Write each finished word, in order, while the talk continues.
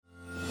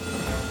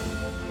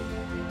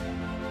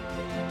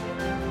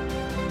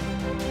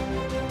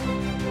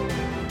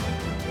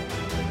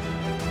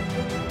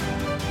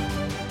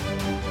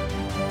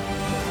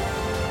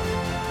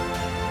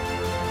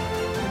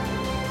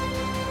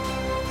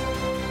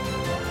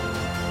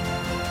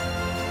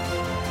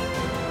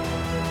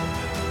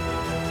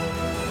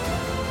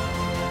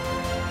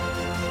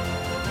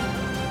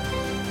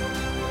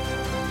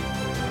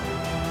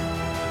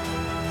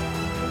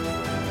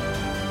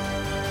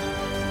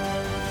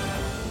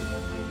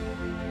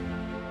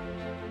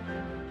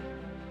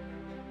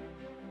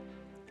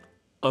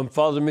I'm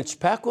Father Mitch,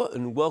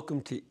 and welcome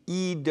to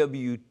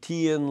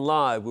EWTN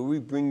Live, where we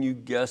bring you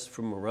guests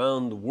from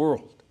around the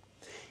world.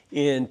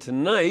 And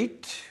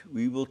tonight,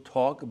 we will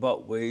talk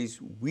about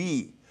ways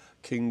we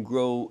can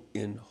grow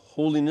in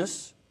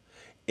holiness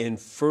and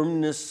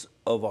firmness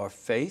of our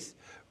faith,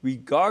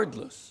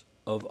 regardless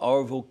of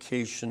our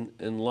vocation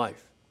in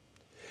life,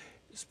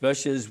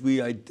 especially as we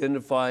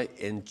identify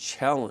and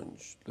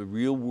challenge the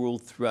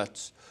real-world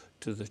threats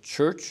to the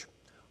church,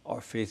 our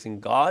faith in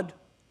God,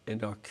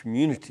 and our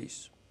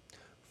communities.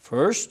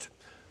 First,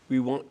 we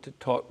want to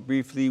talk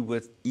briefly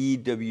with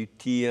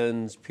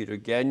EWTN's Peter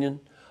Gagnon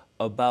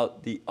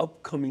about the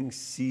upcoming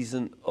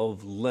season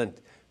of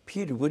Lent.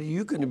 Peter, what are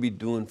you going to be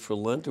doing for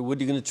Lent, or what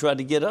are you going to try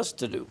to get us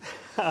to do?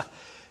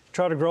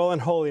 Try to grow in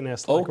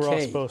holiness like we're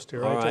all supposed to,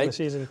 right? All right. The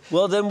season.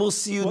 Well, then we'll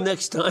see you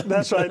next time.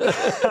 That's right.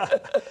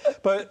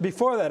 But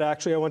before that,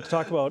 actually, I want to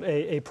talk about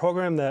a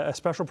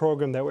special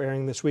program that we're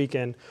airing this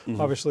weekend.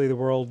 Mm-hmm. Obviously, the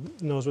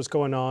world knows what's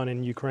going on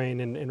in Ukraine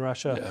and in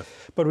Russia. Yeah.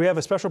 But we have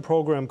a special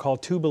program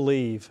called To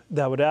Believe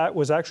that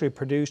was actually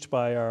produced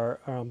by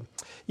our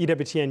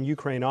EWTN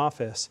Ukraine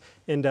office.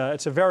 And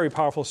it's a very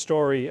powerful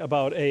story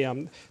about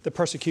the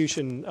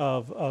persecution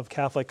of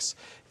Catholics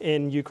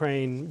in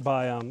Ukraine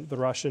by the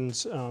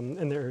Russians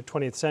in the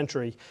 20th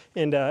century.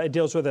 And it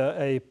deals with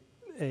a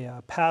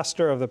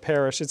pastor of the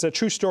parish. It's a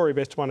true story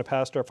based upon a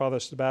pastor, Father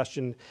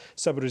Sebastian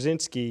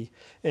Sabruzinski,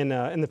 and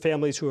the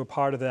families who are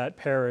part of that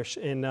parish.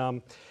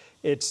 And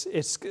it's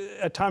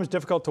at times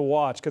difficult to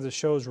watch because it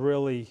shows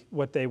really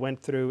what they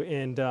went through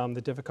and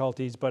the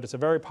difficulties, but it's a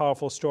very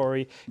powerful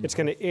story. Mm-hmm. It's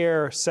going to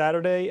air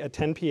Saturday at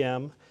 10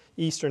 p.m.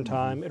 Eastern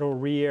time. Mm-hmm. It'll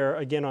re-air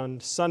again on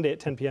Sunday at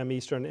 10 p.m.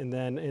 Eastern and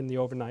then in the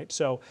overnight.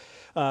 So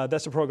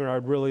that's a program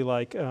I'd really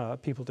like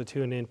people to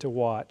tune in to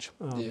watch.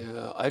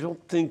 Yeah, I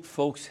don't think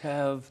folks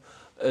have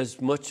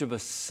as much of a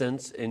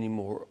sense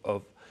anymore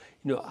of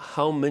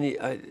how many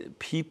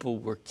people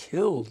were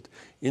killed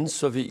in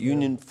Soviet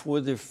Union for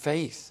their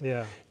faith.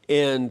 Yeah.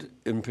 And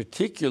in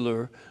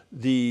particular,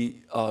 the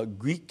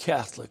Greek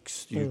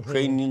Catholics, the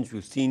Ukrainians,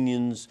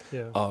 Ruthenians,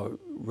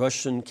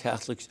 Russian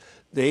Catholics,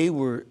 they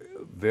were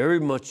very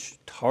much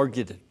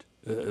targeted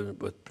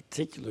with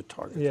particular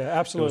targets. Yeah,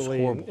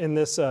 absolutely. And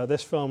this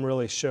film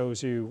really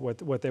shows you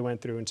what they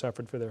went through and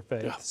suffered for their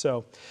faith. Yeah.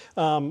 So,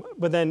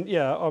 but then,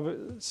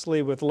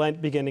 obviously with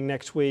Lent beginning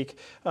next week,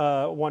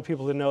 I want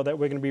people to know that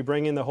we're going to be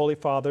bringing the Holy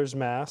Father's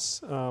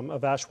Mass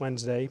of Ash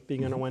Wednesday,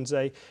 being on a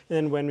Wednesday. And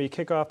then when we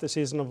kick off the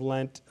season of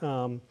Lent,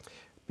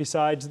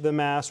 besides the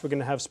Mass, we're going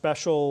to have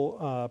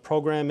special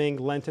programming.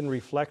 Lenten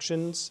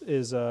Reflections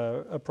is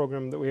a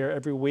program that we air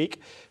every week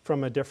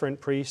from a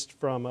different priest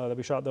that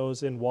we shot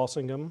those in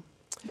Walsingham,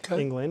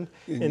 England.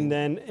 Mm-hmm.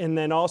 And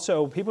then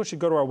also, people should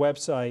go to our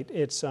website.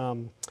 It's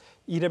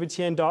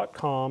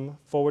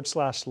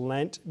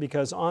ewtn.com/Lent,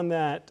 because on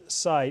that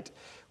site,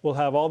 we'll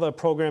have all the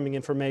programming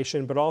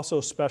information, but also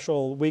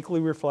special weekly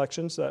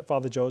reflections that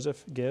Father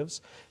Joseph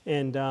gives,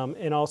 and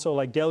also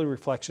like daily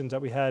reflections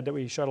that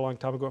we shot a long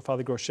time ago at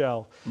Father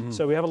Groeschel. Mm-hmm.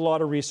 So we have a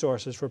lot of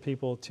resources for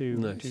people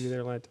to do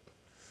their Lent.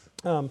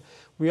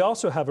 We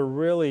also have a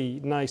really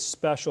nice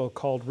special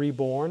called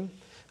Reborn.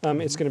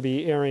 It's going to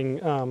be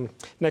airing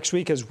next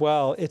week as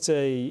well. It's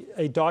a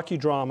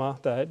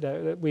docudrama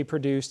that we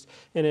produced,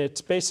 and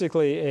it's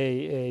basically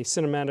a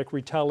cinematic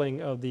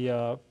retelling of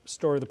the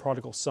story of the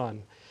prodigal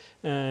son,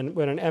 and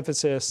with an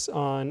emphasis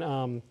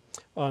on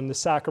the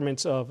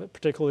sacraments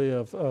particularly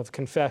of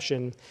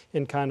confession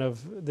and kind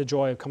of the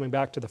joy of coming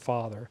back to the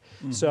Father.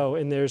 Mm-hmm. So,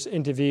 and there's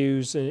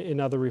interviews and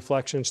other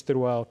reflections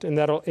throughout, and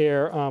that'll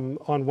air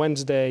on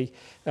Wednesday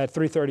at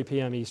 3:30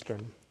 p.m.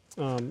 Eastern,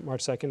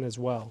 March 2nd as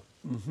well.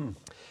 Mm-hmm.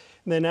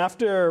 And then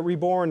after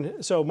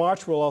Reborn, so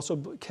March will also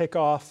kick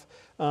off.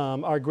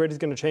 Our grid is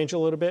going to change a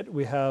little bit.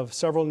 We have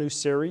several new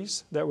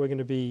series that we're going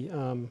to be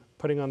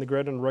putting on the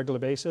grid on a regular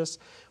basis.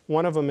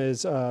 One of them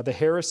is The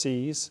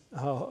Heresies,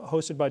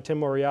 hosted by Tim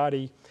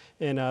Moriarty.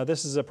 And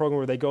this is a program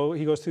where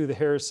he goes through the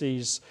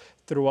heresies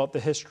throughout the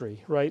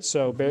history, right?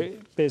 So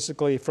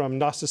basically from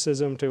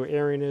Gnosticism to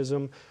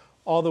Arianism,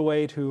 all the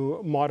way to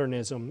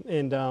modernism.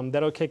 And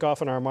that'll kick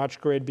off on our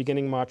March grid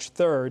beginning March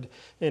 3rd.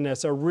 And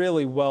it's a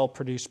really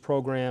well-produced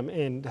program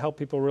and to help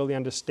people really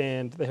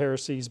understand the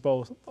heresies,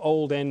 both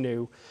old and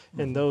new,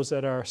 and those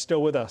that are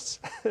still with us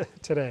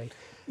today.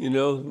 You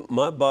know,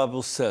 my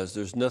Bible says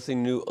there's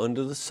nothing new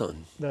under the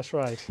sun. That's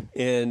right.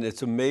 And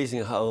it's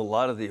amazing how a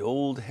lot of the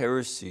old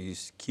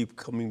heresies keep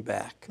coming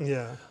back.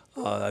 Yeah.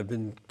 I've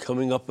been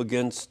coming up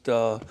against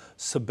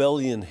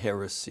Sabellian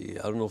heresy.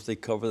 I don't know if they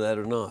cover that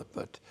or not,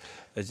 but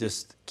it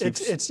just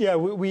keeps...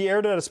 we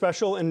aired it at a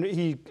special, and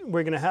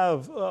we're going to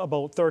have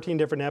about 13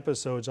 different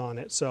episodes on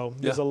it. So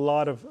there's a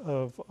lot of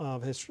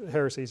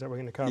heresies that we're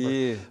going to cover.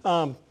 Yeah.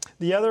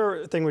 The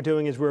other thing we're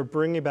doing is we're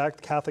bringing back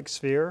the Catholic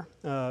Sphere.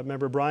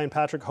 Remember, Brian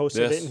Patrick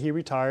hosted it, and he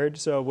retired.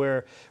 So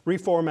we're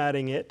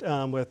reformatting it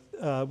we're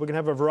going to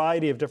have a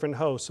variety of different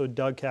hosts. So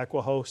Doug Keck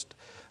will host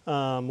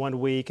 1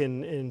 week,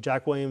 and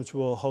Jack Williams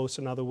will host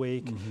another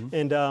week. Mm-hmm.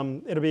 And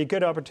it'll be a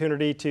good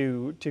opportunity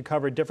to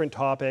cover different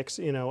topics.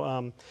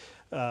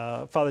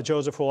 Father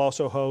Joseph will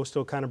also host.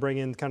 He'll kind of bring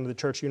in kind of the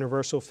Church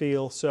Universal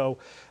feel. So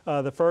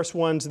the first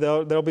ones,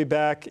 they'll be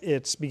back.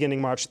 It's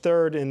beginning March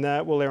 3rd, and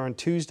that will air on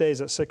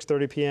Tuesdays at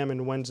 6:30 p.m.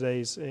 and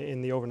Wednesdays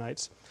in the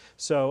overnights.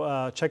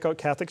 So check out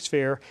Catholic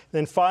Sphere.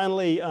 Then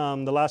finally,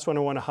 the last one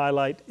I want to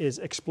highlight is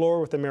Explore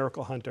with the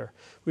Miracle Hunter.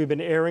 We've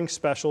been airing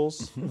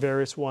specials,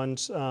 various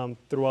ones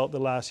throughout the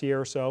last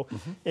year or so,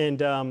 and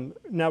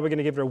now we're going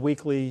to give it a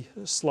weekly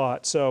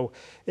slot. So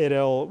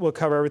we'll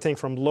cover everything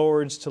from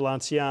Lourdes to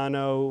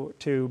Lanciano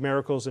to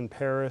Miracles in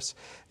Paris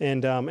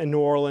and in New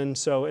Orleans.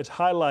 So it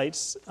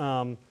highlights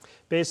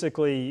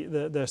basically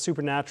the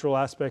supernatural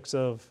aspects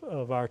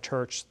of our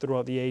church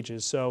throughout the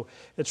ages. So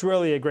it's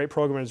really a great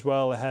program as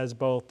well. It has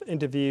both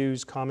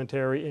interviews,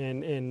 commentary,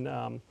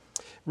 and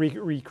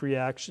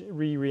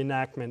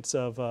reenactments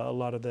of a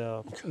lot of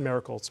the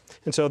miracles.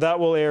 And so that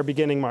will air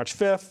beginning March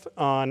 5th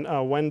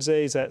on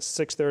Wednesdays at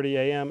 6:30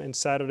 a.m. and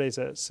Saturdays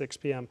at 6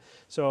 p.m.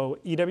 So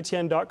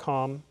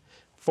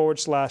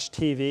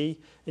EWTN.com/TV,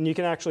 and you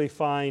can actually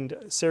find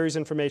series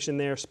information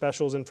there,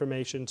 specials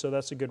information, so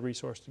that's a good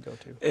resource to go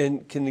to.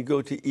 And can you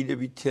go to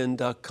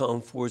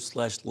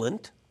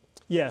EWTN.com/Lent?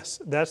 Yes,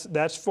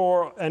 that's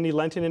for any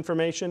Lenten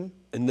information.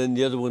 And then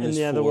the other one is for? And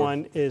the other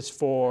one is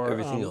for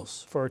everything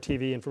else. For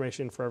TV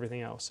information for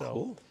everything else. So.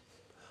 Cool.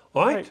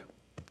 All right.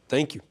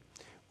 Thank you.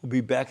 We'll be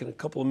back in a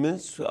couple of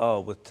minutes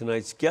with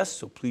tonight's guest,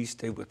 so please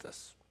stay with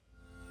us.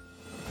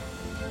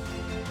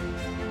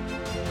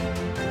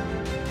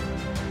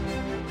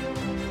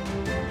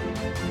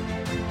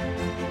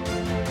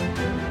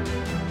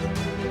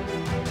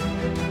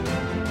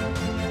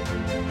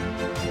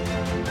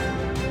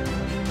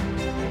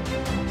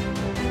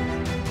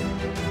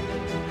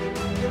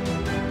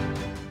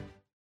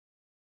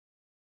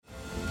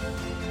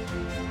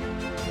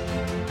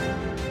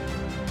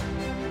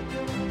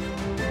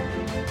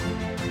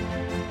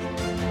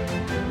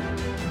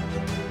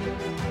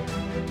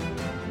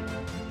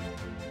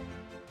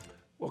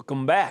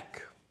 Welcome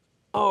back.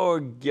 Our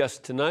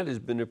guest tonight has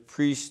been a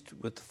priest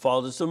with the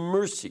Fathers of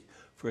Mercy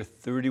for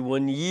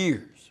 31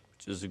 years,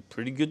 which is a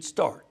pretty good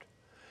start.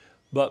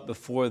 But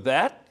before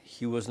that,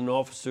 he was an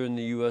officer in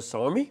the U.S.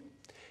 Army.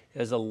 He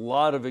has a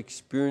lot of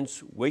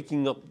experience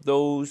waking up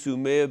those who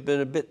may have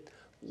been a bit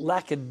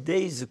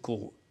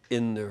lackadaisical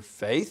in their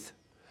faith.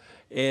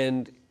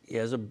 And he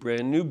has a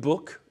brand new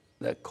book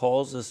that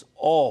calls us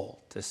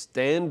all to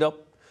stand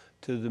up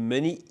to the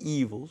many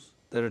evils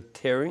that are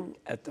tearing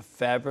at the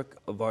fabric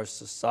of our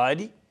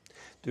society.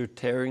 They're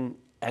tearing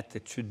at the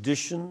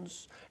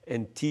traditions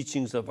and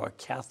teachings of our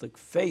Catholic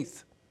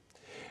faith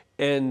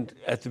and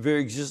at the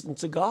very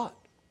existence of God.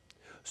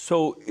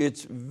 So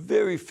it's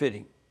very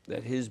fitting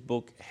that his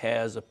book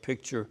has a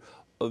picture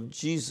of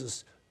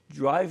Jesus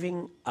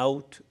driving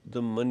out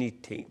the money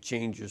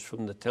changers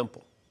from the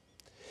temple.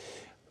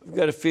 I've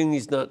got a feeling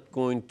he's not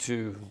going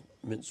to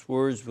mince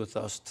words with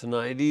us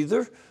tonight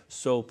either,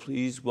 so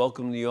please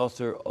welcome the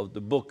author of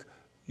the book,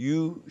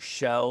 You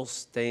Shall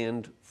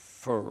Stand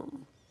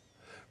Firm,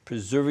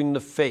 Preserving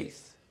the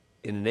Faith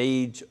in an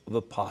Age of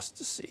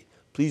Apostasy.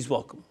 Please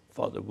welcome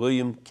Father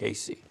William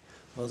Casey.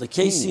 Father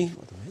Casey,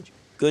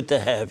 good to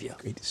have you.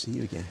 Great to see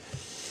you again.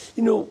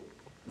 You know,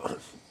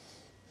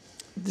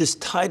 this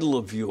title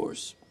of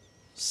yours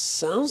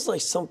sounds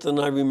like something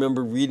I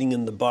remember reading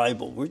in the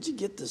Bible. Where'd you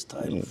get this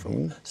title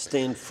from,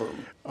 Stand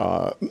Firm?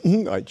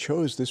 I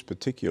chose this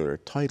particular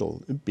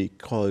title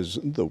because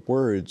the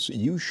words,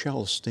 you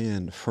shall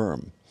stand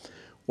firm,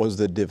 was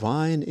the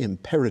divine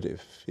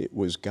imperative. It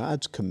was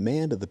God's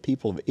command of the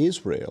people of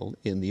Israel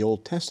in the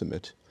Old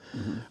Testament,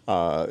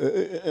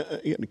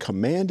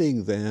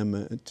 commanding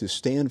them to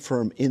stand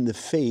firm in the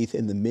faith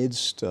in the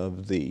midst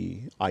of the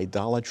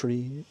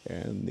idolatry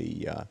and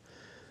the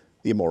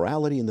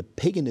immorality and the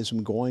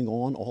paganism going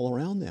on all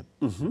around them.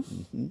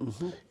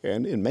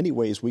 And in many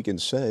ways, we can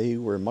say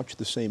we're in much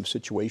the same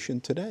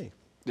situation today.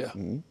 Yeah.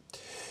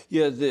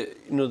 Yeah,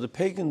 the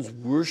pagans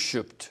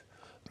worshipped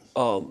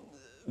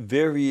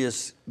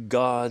various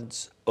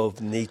gods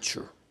of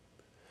nature.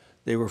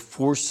 They were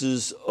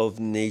forces of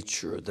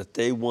nature that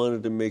they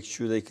wanted to make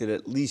sure they could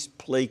at least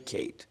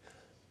placate.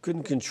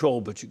 Couldn't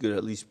control, but you could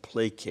at least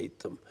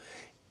placate them.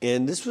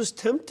 And this was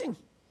tempting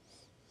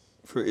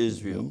for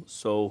Israel.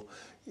 So,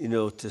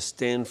 to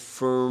stand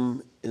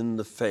firm in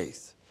the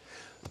faith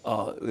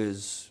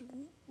is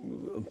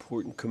an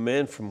important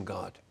command from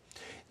God.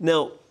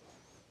 Now,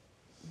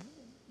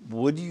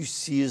 what do you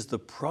see as the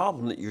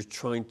problem that you're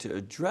trying to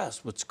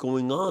address? What's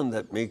going on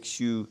that makes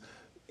you,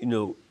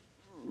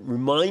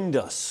 remind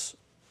us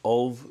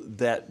of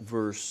that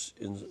verse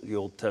in the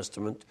Old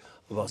Testament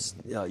of us,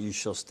 you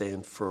shall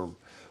stand firm.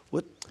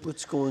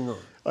 What's going on?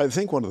 I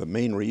think one of the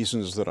main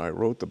reasons that I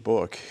wrote the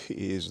book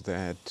is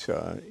that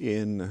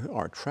in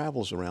our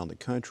travels around the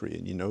country,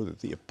 and you know that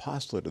the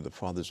apostolate of the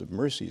Fathers of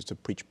Mercy is to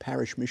preach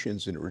parish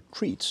missions and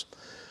retreats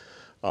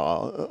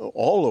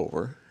all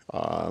over.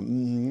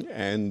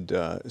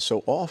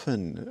 So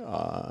often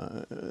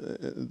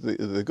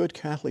the good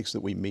Catholics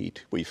that we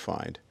meet, we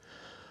find,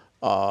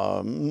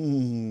 are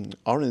in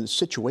a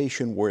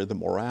situation where the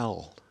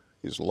morale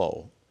is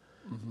low.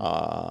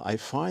 I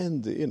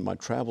find in my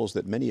travels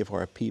that many of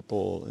our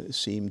people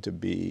seem to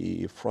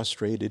be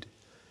frustrated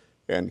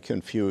and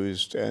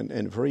confused,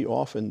 and very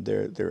often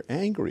they're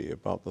angry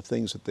about the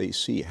things that they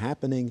see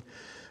happening,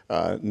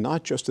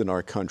 not just in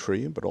our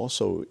country, but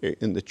also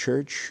in the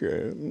church,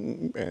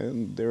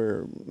 and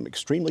they're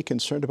extremely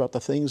concerned about the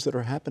things that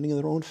are happening in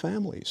their own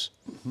families.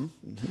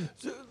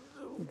 So,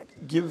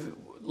 give,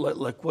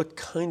 like what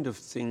kind of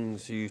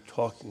things are you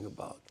talking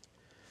about?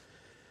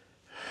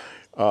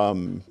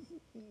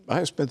 I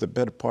have spent the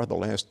better part of the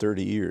last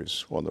 30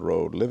 years on the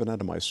road, living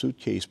out of my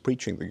suitcase,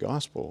 preaching the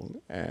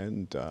gospel,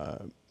 and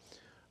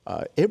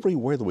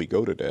everywhere that we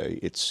go today,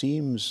 it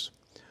seems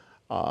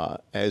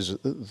as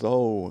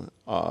though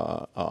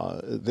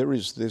there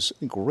is this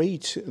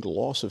great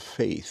loss of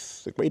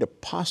faith, the great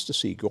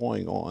apostasy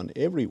going on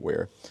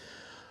everywhere.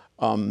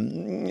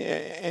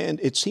 And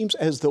it seems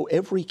as though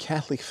every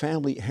Catholic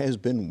family has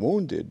been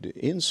wounded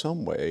in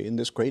some way in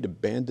this great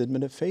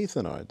abandonment of faith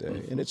in our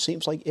day. And it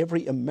seems like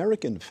every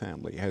American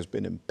family has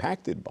been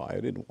impacted by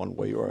it in one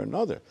way or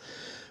another.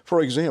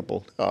 For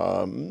example,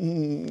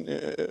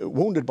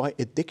 wounded by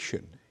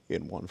addiction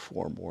in one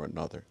form or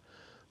another,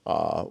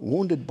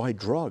 wounded by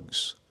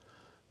drugs.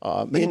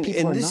 Many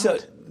people are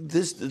not.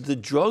 The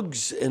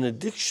drugs and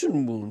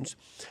addiction wounds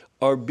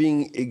are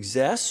being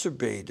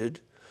exacerbated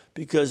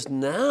because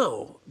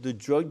now the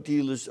drug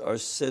dealers are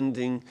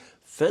sending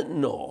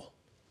fentanyl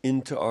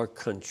into our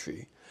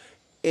country.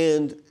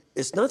 And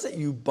it's not that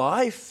you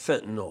buy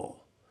fentanyl,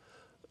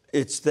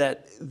 it's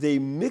that they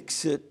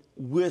mix it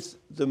with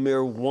the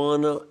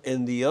marijuana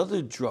and the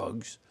other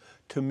drugs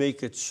to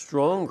make it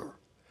stronger.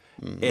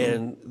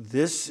 And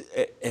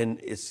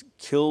it's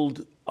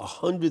killed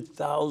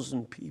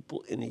 100,000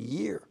 people in a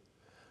year.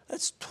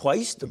 That's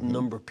twice the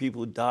number of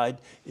people who died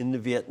in the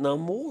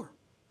Vietnam War.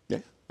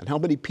 And how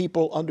many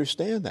people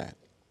understand that?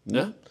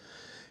 Yeah.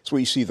 So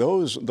we see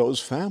those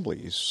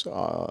families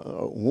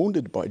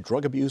wounded by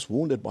drug abuse,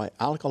 wounded by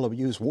alcohol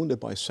abuse,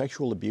 wounded by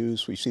sexual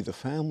abuse. We see the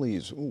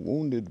families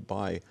wounded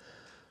by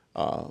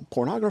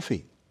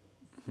pornography,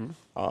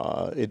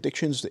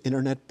 addictions to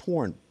internet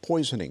porn,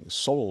 poisoning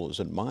souls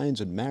and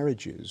minds and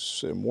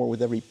marriages, more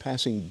with every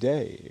passing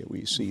day.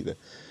 We see the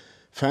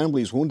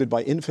families wounded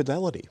by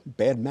infidelity,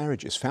 bad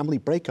marriages, family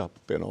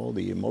breakup, and all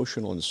the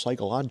emotional and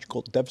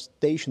psychological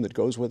devastation that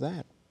goes with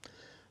that.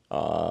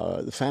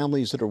 The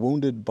families that are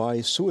wounded by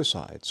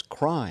suicides,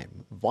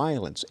 crime,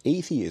 violence,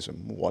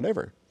 atheism,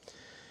 whatever.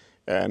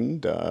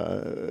 And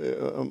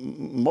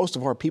most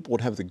of our people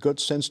would have the good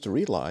sense to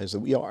realize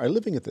that we are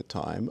living at the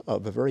time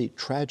of a very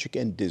tragic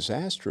and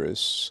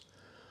disastrous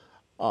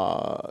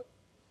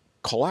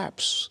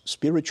collapse,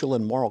 spiritual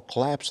and moral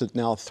collapse that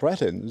now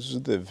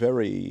threatens the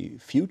very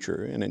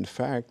future and, in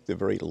fact, the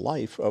very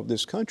life of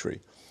this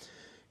country.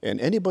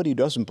 And anybody who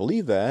doesn't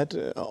believe that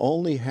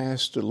only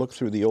has to look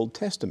through the Old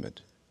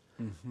Testament.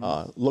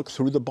 Look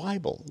through the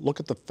Bible. Look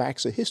at the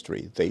facts of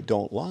history. They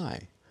don't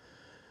lie.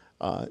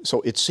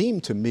 So it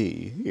seemed to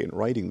me, in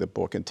writing the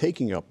book and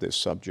taking up this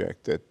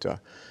subject,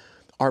 that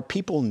our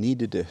people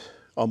needed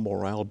a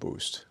morale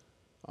boost.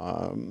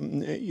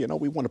 We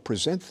want to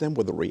present them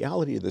with the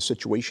reality of the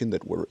situation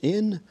that we're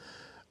in,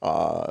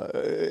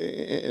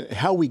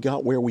 how we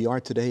got where we are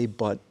today,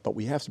 but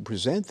we have to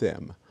present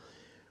them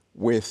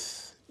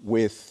with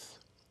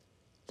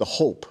the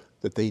hope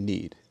that they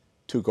need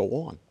to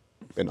go on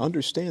and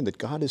understand that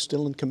God is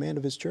still in command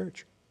of His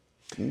church.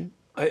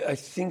 I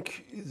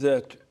think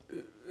that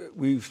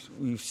we've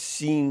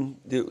seen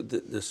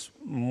this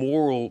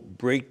moral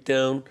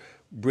breakdown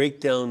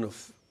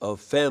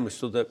of families,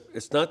 so that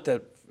it's not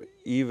that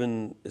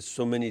even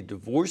so many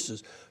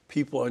divorces,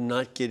 people are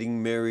not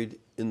getting married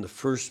in the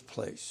first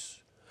place.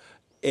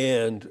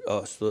 And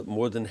so that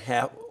more than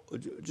half,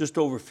 just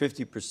over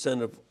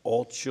 50% of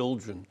all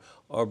children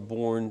are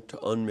born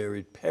to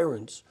unmarried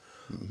parents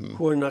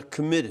who are not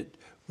committed.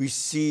 We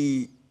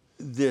see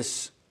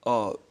this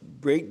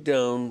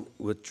breakdown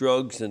with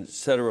drugs and et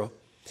cetera.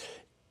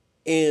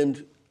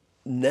 And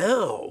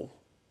now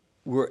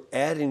we're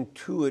adding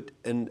to it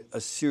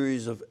a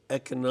series of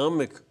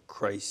economic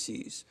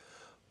crises,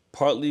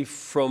 partly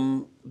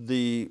from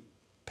the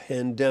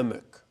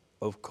pandemic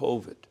of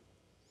COVID.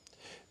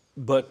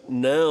 But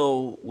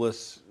now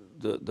with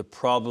the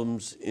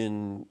problems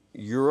in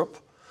Europe,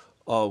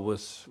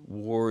 with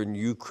war in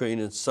Ukraine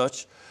and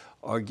such,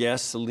 our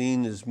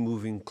gasoline is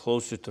moving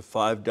closer to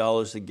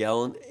 $5 a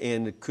gallon,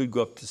 and it could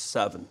go up to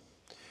 $7.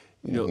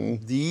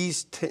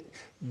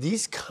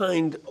 These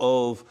kind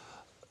of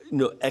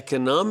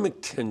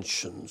economic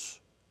tensions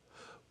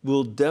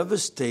will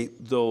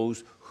devastate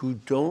those who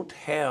don't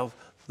have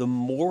the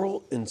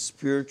moral and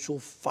spiritual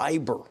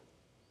fiber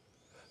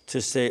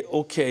to say,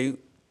 okay,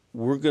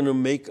 we're going to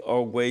make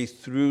our way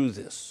through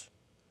this.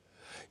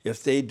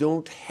 If they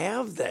don't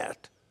have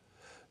that,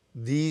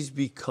 these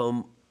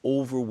become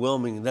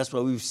overwhelming. And that's why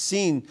we've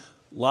seen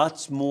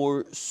lots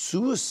more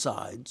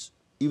suicides,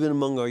 even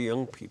among our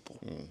young people.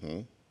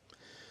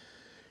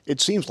 It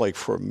seems like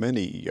for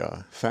many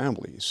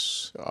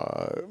families,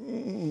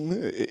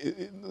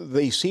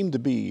 they seem to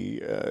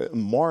be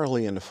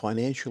morally and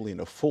financially in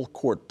a full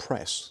court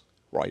press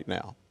right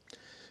now.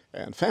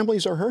 And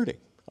families are hurting.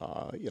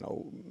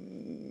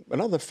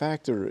 Another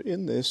factor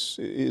in this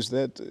is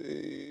that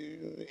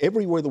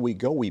everywhere that we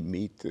go, we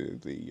meet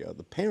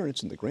the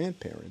parents and the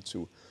grandparents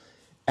who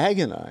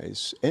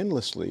agonize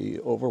endlessly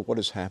over what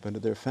has happened to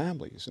their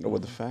families and over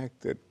the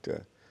fact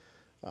that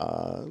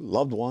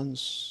loved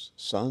ones,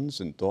 sons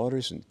and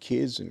daughters and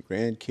kids and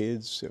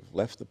grandkids have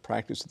left the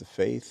practice of the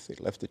faith, they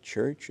left the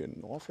church,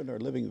 and often are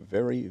living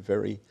very,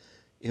 very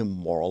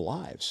immoral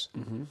lives.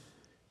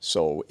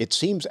 So it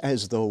seems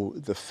as though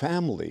the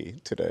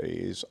family today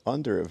is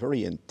under a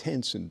very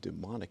intense and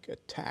demonic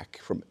attack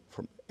from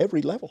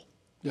every level.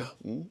 Yeah.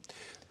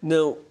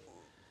 Now,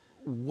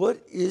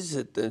 what is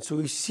it then? So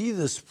we see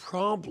this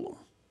problem,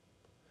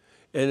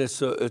 and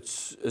it's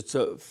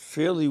a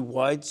fairly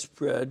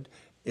widespread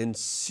and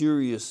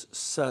serious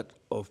set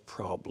of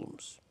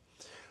problems.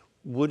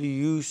 What are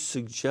you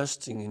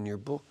suggesting in your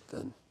book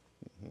then?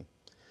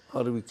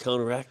 How do we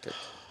counteract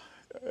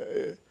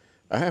it?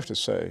 I have to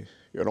say,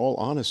 in all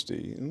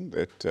honesty,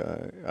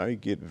 that I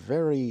get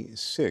very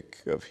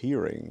sick of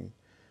hearing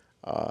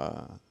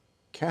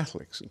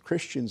Catholics and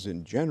Christians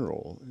in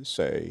general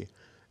say,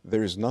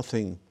 there's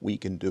nothing we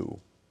can do.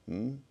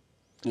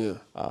 Yeah.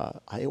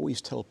 I always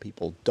tell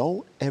people,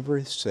 don't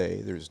ever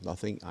say there's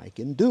nothing I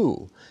can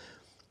do.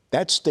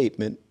 That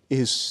statement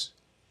is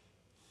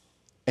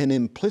an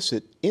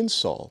implicit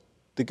insult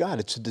to God.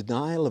 It's a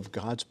denial of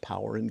God's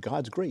power and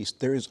God's grace.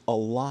 There is a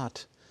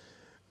lot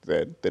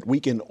that we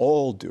can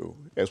all do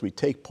as we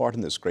take part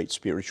in this great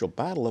spiritual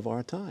battle of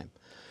our time.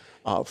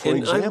 For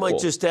example, I might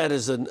just add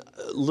as a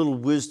little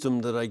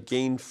wisdom that I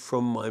gained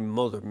from my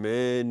mother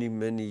many,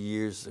 many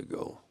years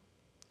ago.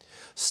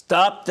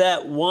 Stop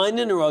that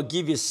whining or I'll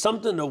give you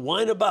something to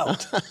whine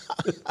about.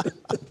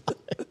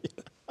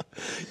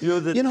 We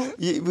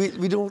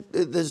don't,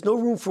 there's no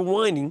room for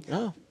whining.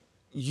 Oh.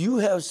 You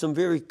have some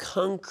very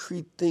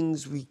concrete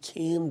things we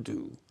can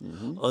do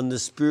on the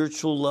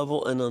spiritual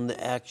level and on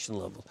the action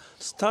level.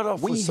 Start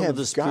off with some of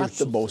the spiritual things.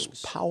 We have got the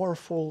most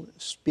powerful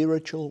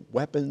spiritual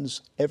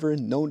weapons ever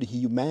known to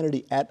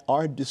humanity at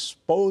our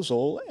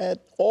disposal at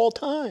all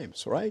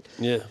times, right?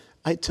 Yeah.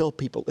 I tell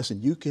people,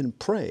 listen, you can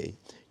pray,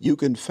 you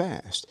can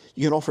fast,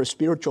 you can offer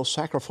spiritual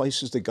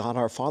sacrifices to God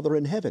our Father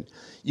in heaven,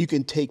 you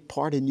can take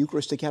part in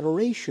Eucharistic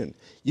adoration,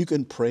 you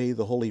can pray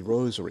the Holy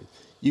Rosary,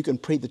 you can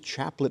pray the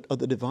chaplet of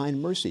the Divine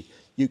Mercy,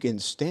 you can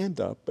stand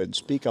up and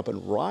speak up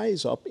and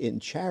rise up in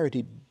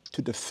charity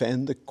to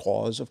defend the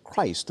cause of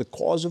Christ, the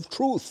cause of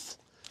truth.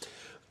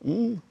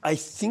 I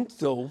think,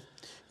 though,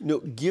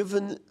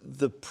 given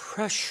the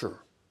pressure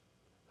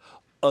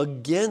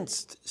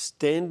against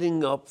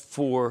standing up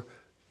for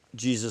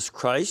Jesus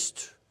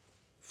Christ,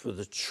 for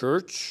the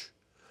church,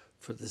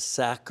 for the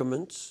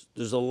sacraments,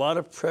 there's a lot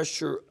of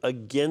pressure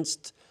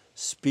against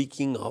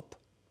speaking up,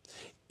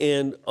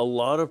 and a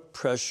lot of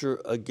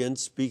pressure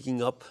against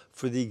speaking up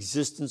for the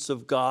existence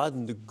of God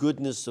and the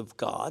goodness of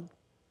God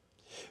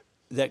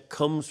that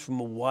comes from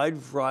a wide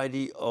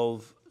variety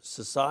of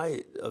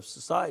society, a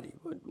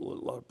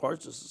lot of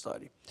parts of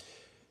society.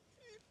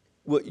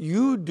 What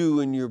you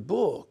do in your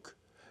book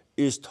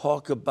is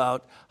talk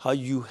about how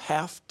you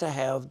have to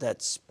have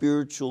that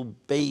spiritual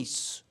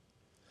base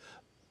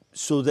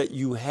so that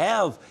you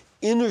have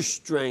inner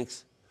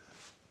strength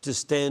to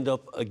stand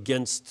up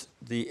against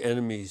the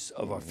enemies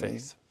of our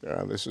faith.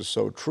 Yeah, this is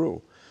so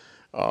true.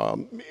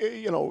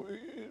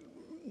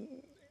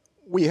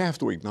 We have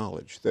to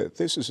acknowledge that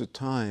this is a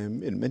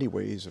time, in many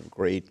ways, of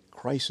great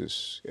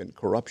crisis and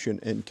corruption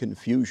and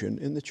confusion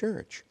in the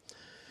church.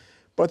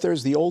 But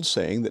there's the old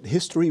saying that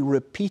history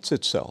repeats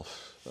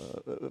itself.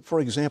 For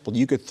example,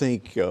 you could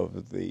think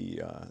of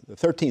the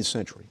 13th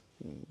century,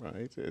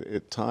 right? A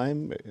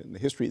time in the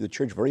history of the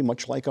church very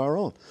much like our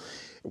own.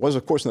 It was,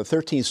 of course, in the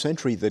 13th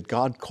century that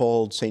God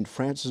called St.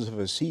 Francis of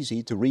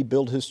Assisi to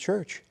rebuild his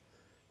church.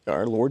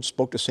 Our Lord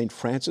spoke to St.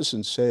 Francis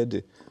and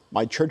said,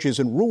 "My church is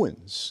in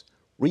ruins.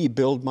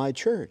 Rebuild my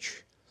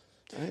church."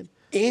 Right?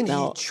 And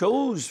he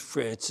chose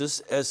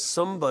Francis as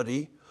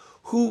somebody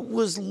who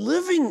was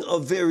living a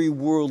very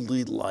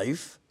worldly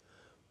life,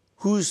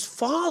 whose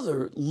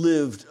father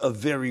lived a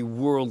very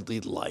worldly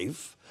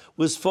life,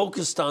 was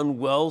focused on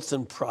wealth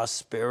and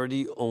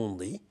prosperity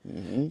only.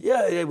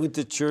 Yeah, they went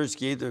to church,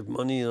 gave their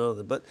money and all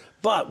that,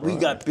 but we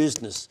got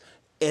business.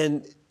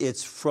 And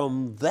it's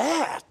from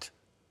that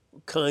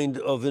kind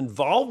of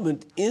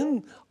involvement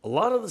in a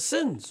lot of the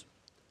sins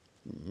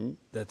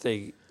that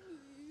they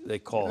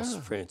call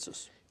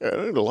Francis.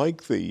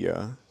 Like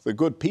the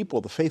good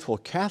people, the faithful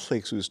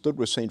Catholics who stood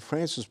with St.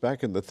 Francis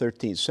back in the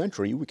 13th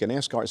century, we can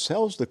ask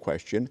ourselves the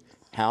question,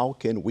 how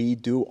can we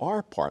do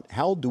our part?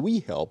 How do we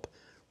help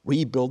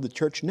rebuild the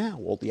church now?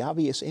 Well, the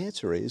obvious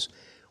answer is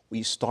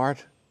we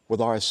start with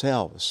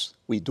ourselves.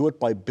 We do it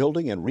by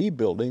building and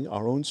rebuilding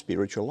our own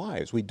spiritual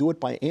lives. We do it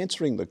by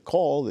answering the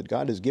call that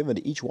God has given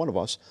to each one of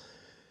us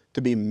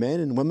to be men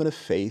and women of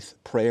faith,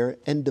 prayer,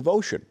 and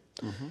devotion.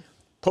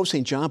 Pope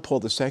St. John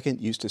Paul II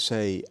used to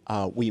say,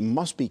 we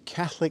must be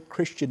Catholic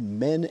Christian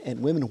men and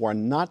women who are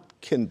not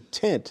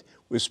content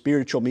with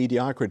spiritual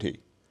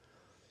mediocrity,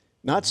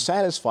 not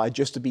satisfied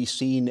just to be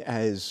seen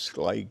as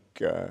like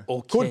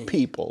good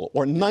people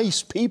or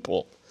nice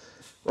people,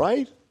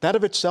 right? That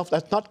of itself,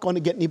 that's not going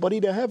to get anybody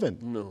to heaven.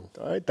 No.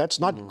 Right? That's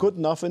not good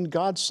enough in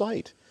God's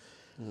sight.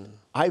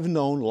 I've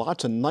known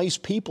lots of nice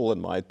people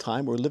in my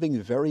time who are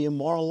living very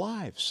immoral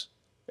lives.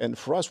 And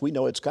for us, we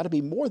know it's got to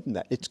be more than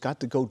that. It's got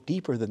to go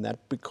deeper than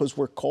that because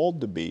we're called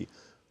to be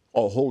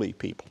a holy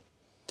people.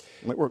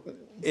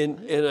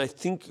 And I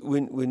think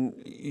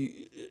a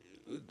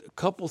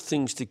couple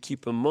things to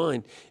keep in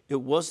mind.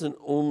 It wasn't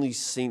only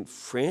St.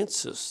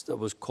 Francis that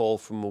was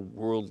called from a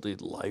worldly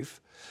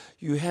life.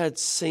 You had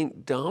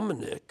St.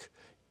 Dominic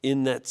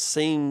in that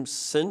same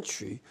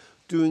century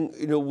doing,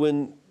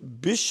 when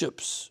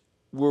bishops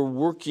were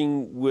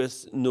working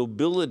with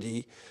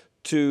nobility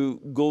to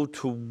go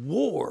to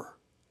war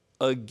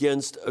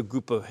against a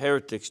group of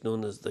heretics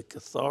known as the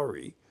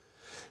Cathari,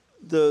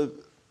 the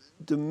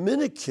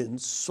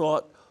Dominicans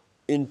sought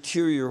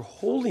interior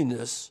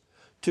holiness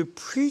to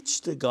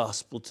preach the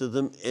gospel to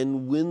them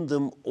and win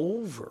them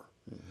over.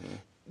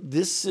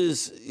 This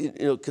is,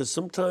 because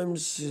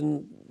sometimes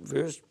in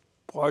various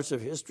parts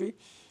of history,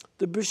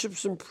 the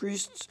bishops and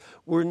priests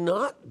were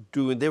not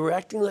they were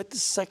acting like the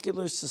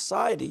secular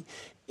society,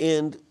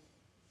 and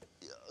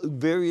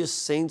various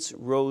saints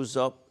rose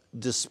up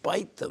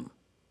despite them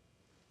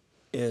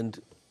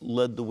and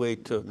led the way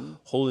to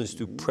holiness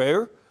through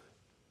prayer,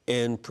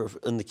 and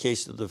in the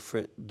case of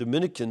the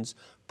Dominicans,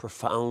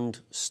 profound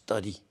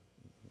study.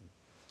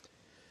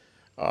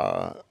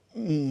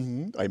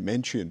 I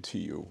mentioned to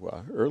you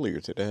earlier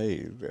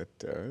today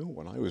that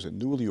when I was a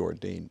newly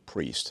ordained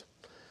priest,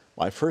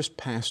 my first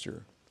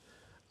pastor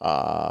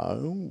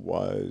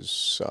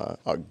was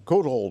a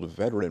good old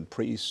veteran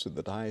priest of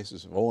the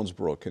Diocese of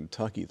Owensboro,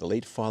 Kentucky, the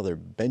late Father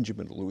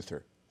Benjamin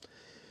Luther.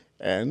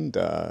 And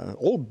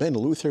old Ben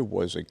Luther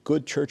was a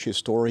good church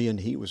historian.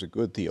 He was a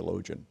good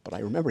theologian. But I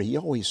remember he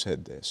always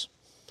said this.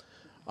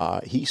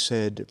 He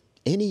said,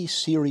 any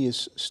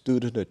serious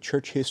student of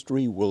church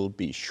history will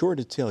be sure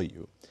to tell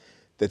you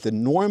that the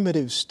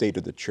normative state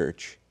of the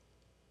church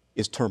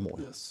is turmoil,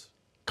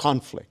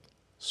 conflict,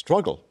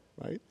 struggle,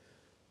 right?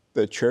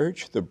 The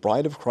church, the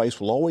bride of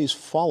Christ, will always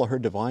follow her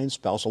divine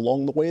spouse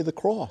along the way of the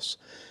cross.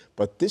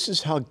 But this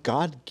is how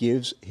God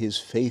gives his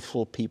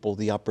faithful people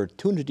the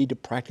opportunity to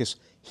practice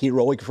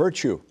heroic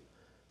virtue,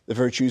 the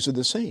virtues of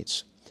the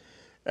saints.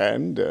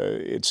 And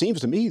it seems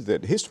to me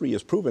that history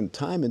has proven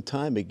time and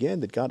time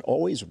again that God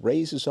always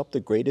raises up the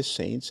greatest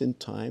saints in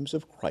times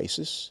of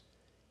crisis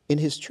in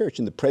his church.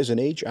 In the present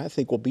age, I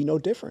think, will be no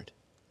different.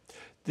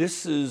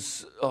 This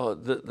is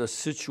the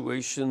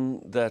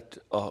situation that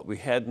we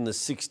had in the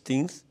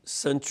 16th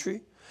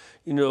century.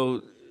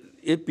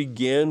 It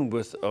began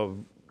with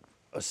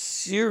a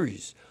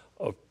series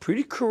of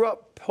pretty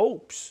corrupt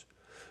popes.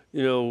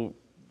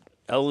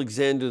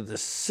 Alexander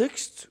VI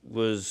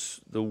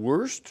was the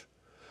worst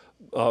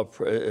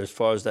as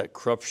far as that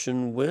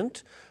corruption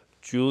went.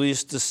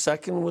 Julius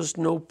II was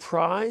no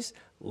prize.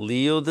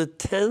 Leo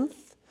X,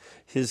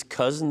 his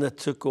cousin that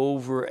took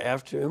over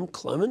after him,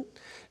 Clement,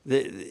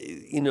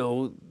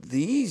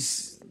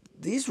 these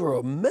were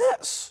a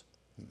mess.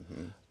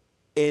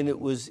 And it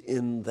was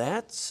in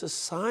that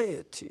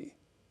society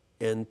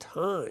and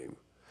time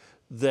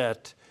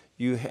that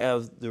you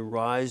have the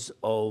rise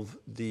of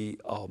the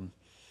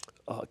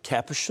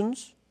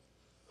Capuchins,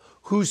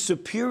 whose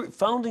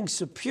founding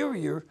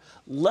superior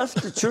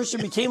left the church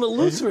and became a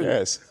Lutheran.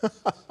 Yes.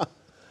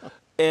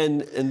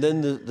 and then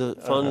the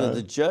founding of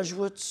the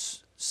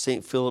Jesuits.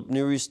 St. Philip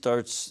Neri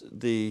starts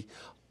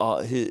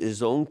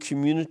his own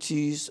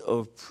communities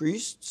of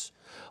priests.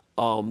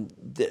 Lots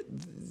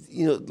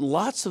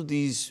of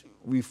these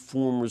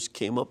reformers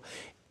came up.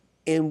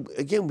 And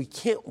again, we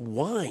can't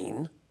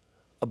whine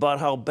about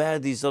how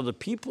bad these other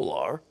people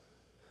are.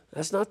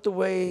 That's not the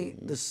way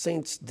the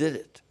saints did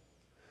it.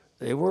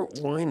 They weren't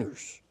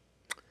whiners,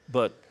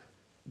 but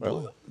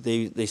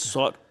they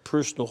sought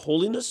personal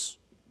holiness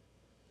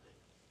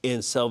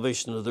and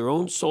salvation of their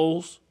own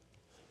souls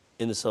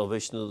and the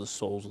salvation of the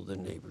souls of their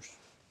neighbors.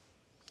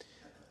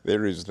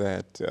 There is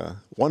that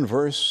one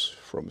verse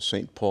from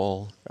St.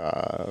 Paul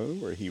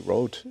where he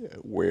wrote,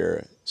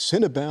 where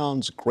sin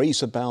abounds,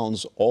 grace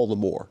abounds all the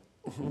more.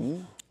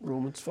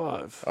 Romans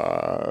 5.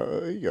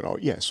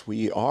 Yes,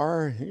 we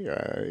are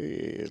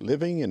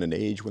living in an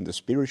age when the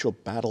spiritual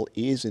battle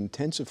is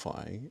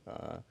intensifying.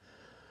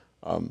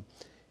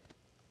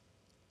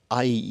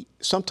 I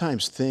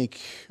sometimes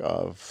think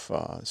of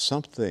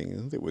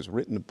something that was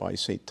written by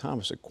St.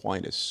 Thomas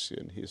Aquinas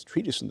in his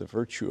treatise on the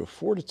virtue of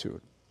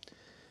fortitude.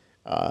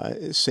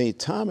 St.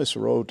 Thomas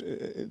wrote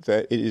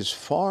that it is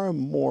far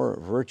more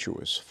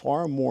virtuous,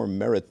 far more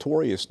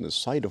meritorious in the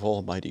sight of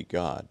Almighty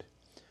God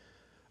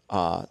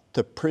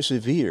to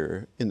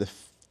persevere in the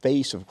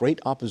face of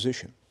great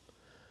opposition,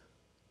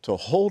 to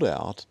hold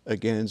out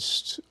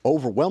against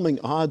overwhelming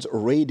odds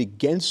arrayed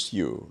against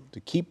you, to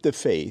keep the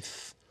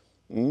faith,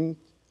 than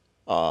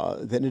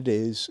it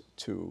is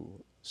to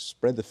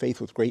spread the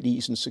faith with great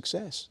ease and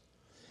success.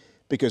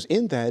 Because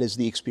in that is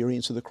the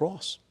experience of the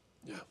cross,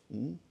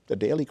 the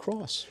daily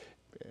cross.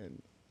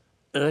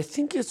 And I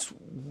think it's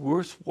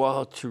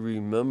worthwhile to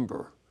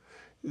remember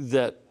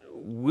that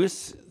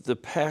with the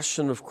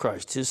passion of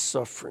Christ, his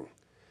suffering,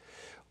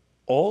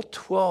 all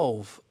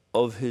 12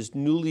 of his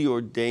newly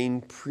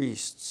ordained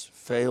priests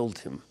failed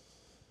him.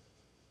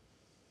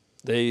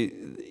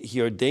 He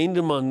ordained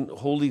them on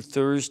Holy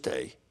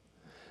Thursday,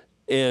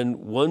 and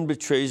one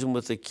betrays him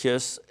with a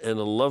kiss, and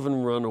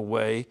 11 run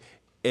away,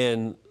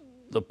 and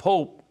the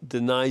Pope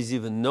denies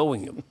even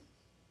knowing him.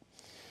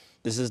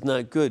 This is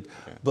not good.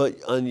 Yeah.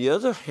 But on the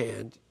other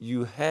hand,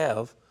 you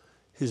have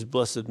his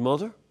Blessed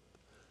Mother,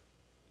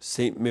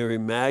 St. Mary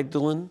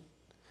Magdalene,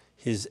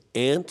 his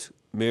aunt,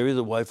 Mary,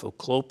 the wife of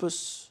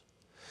Clopas.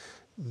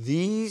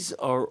 These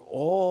are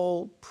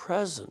all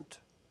present.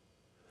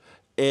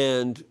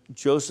 And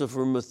Joseph,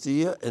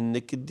 Arimathea, and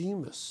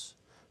Nicodemus,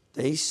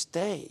 they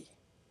stay.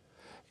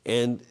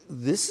 And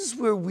this is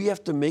where we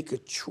have to make a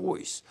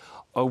choice.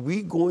 Are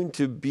we going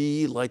to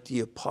be like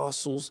the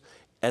apostles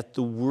at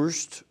the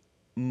worst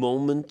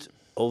moment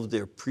of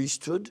their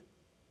priesthood?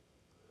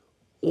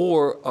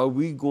 Or are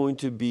we going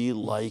to be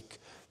like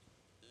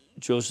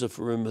Joseph,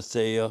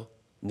 Arimathea,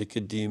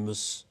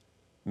 Nicodemus,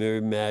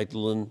 Mary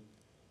Magdalene,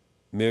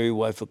 Mary,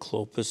 wife of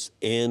Clopas,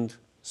 and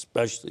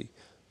especially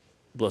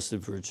Blessed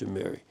Virgin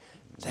Mary?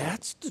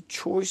 That's the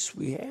choice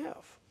we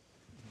have.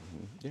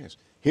 Yes.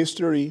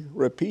 History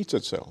repeats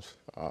itself.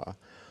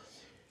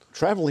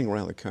 Traveling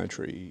around the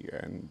country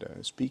and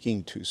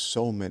speaking to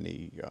so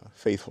many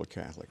faithful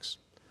Catholics,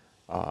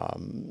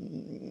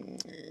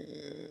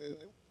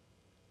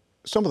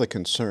 some of the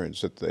concerns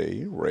that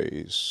they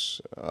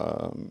raise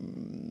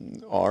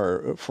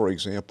are, for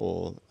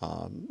example,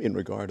 in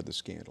regard to the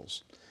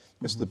scandals.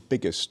 It's the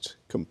biggest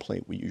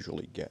complaint we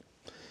usually get.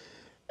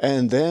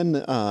 And then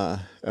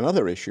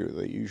another issue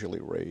they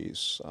usually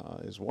raise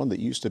is one that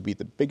used to be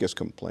the biggest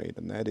complaint,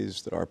 and that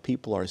is that our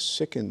people are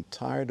sick and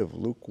tired of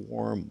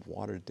lukewarm,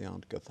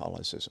 watered-down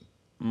Catholicism.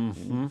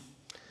 Mm-hmm.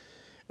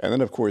 And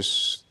then, of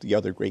course, the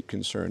other great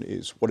concern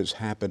is what is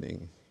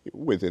happening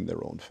within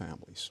their own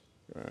families.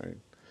 Right?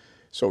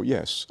 So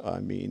yes, I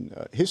mean,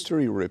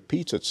 history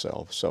repeats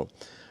itself. So,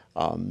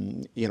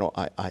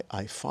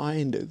 I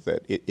find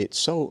that it's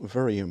so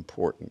very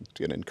important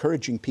in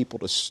encouraging people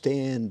to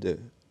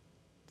stand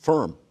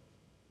firm,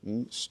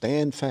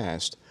 stand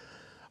fast.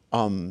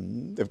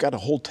 They've got to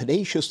hold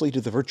tenaciously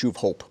to the virtue of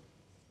hope.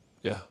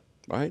 Yeah.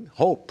 Right?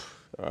 Hope.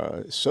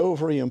 So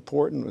very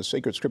important. The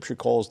sacred scripture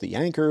calls the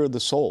anchor of the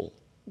soul.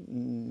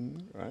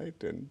 Right?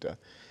 And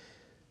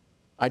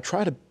I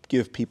try to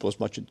give people as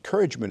much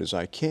encouragement as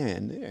I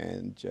can.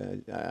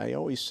 And I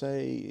always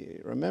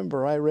say,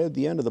 remember, I read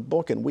the end of the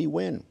book and we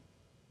win.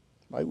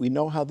 Right? We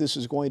know how this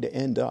is going to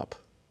end up.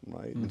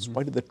 Right? In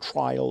spite of the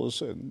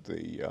trials and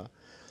the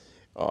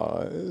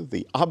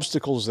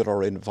obstacles that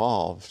are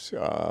involved,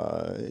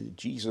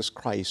 Jesus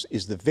Christ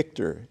is the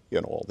victor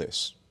in all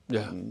this.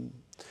 Yeah.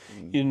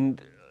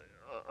 And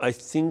I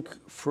think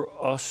for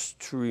us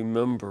to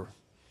remember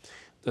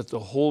that the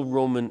whole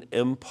Roman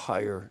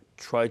Empire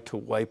tried to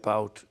wipe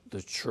out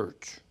the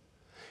church,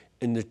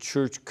 and the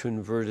church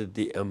converted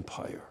the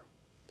empire.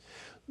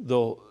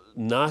 The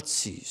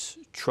Nazis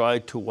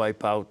tried to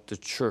wipe out the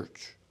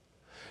church,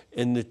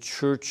 and the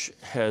church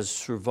has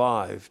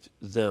survived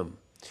them.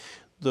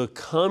 The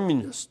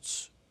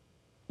communists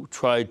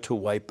tried to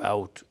wipe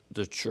out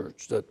the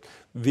church. That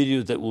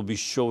video that we'll be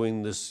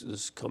showing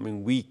this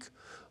coming week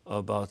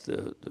about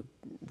the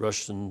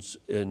Russians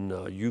in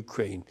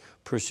Ukraine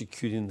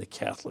persecuting the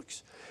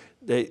Catholics.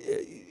 I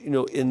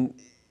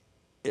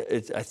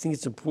think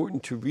it's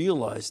important to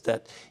realize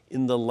that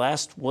in the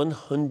last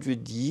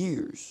 100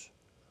 years,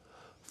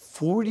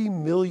 40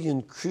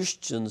 million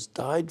Christians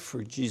died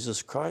for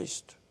Jesus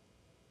Christ,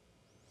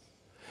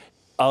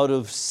 out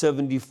of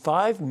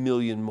 75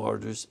 million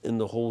martyrs in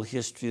the whole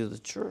history of the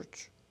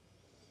church.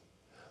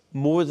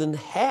 More than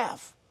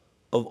half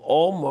of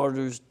all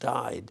martyrs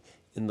died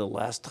in the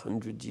last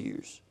 100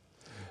 years.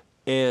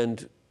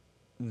 And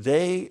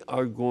they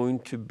are going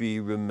to be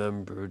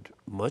remembered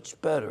much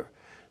better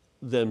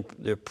than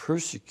their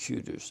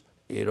persecutors,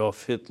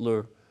 Adolf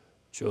Hitler,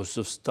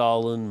 Joseph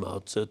Stalin, Mao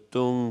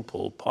Zedong,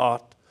 Pol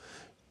Pot.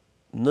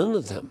 None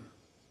of them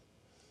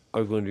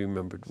are going to be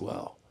remembered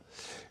well.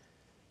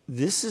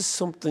 This is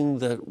something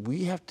that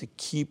we have to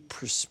keep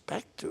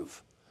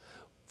perspective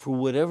for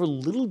whatever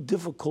little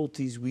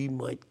difficulties we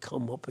might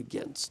come up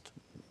against.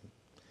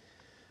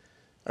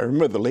 I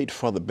remember the late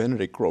Father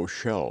Benedict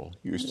Rochelle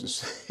used to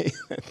say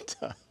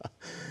that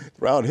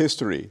throughout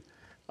history,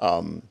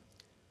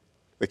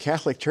 the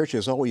Catholic Church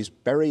has always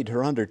buried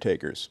her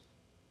undertakers.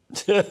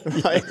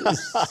 Right?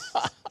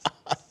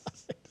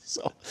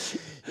 So,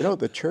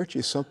 the church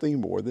is something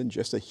more than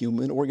just a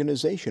human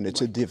organization.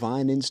 It's a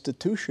divine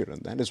institution,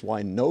 and that is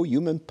why no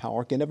human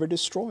power can ever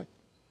destroy.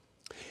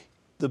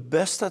 The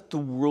best that the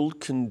world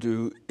can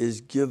do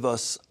is give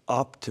us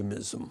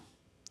optimism,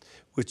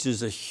 which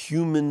is a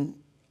human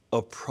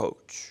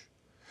approach.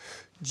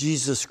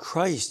 Jesus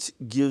Christ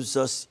gives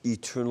us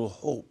eternal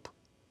hope,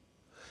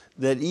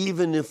 that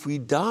even if we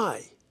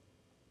die,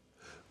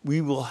 we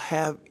will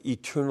have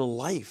eternal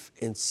life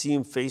and see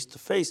him face to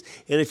face.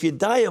 And if you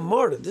die a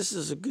martyr, this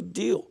is a good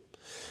deal.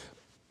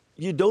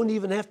 You don't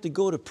even have to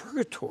go to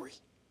purgatory.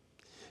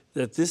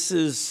 That this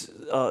is,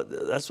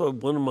 that's why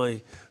one of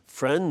my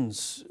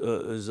friends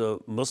is a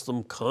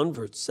Muslim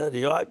convert said,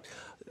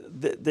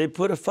 they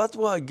put a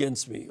fatwa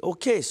against me.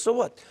 Okay, so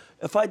what?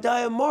 If I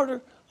die a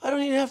martyr, I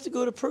don't even have to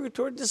go to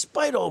purgatory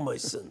despite all my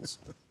sins.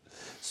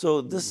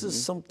 So this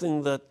is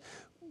something that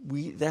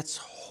that's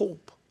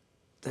hope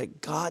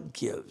that God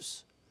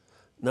gives,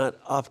 not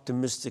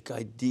optimistic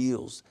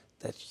ideals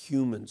that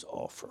humans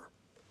offer.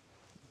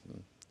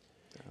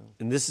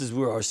 And this is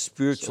where our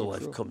spiritual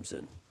life comes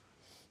in.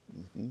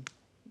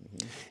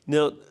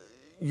 Now,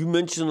 you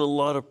mentioned a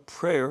lot of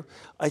prayer.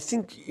 I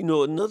think,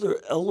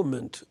 another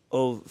element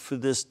for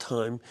this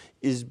time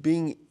is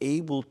being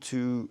able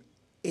to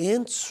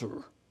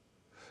answer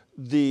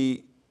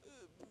the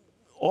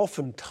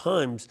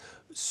oftentimes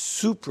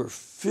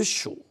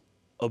superficial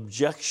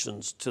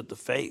objections to the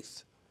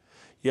faith.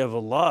 You have a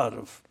lot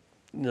of,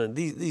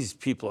 these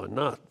people are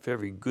not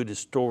very good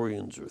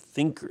historians or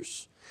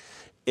thinkers.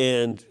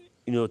 And,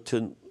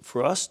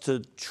 for us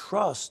to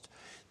trust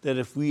that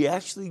if we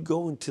actually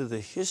go into the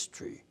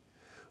history,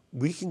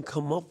 we can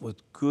come up with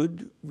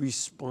good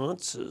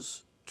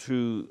responses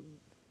to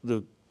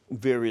the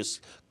various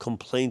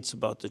complaints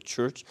about the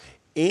church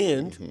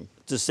and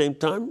at the same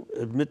time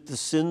admit the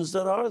sins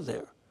that are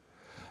there.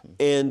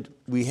 And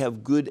we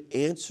have good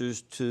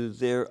answers to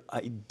their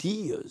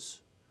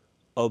ideas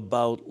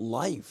about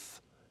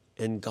life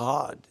and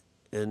God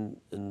and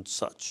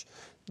such.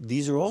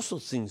 These are also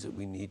things that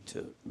we need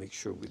to make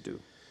sure we do.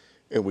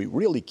 And we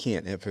really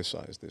can't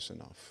emphasize this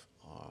enough.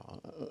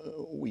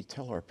 We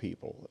tell our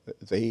people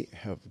they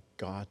have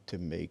got to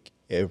make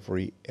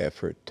every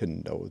effort to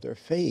know their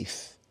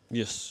faith.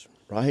 Yes.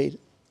 Right?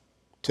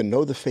 To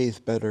know the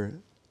faith better,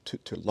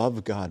 to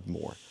love God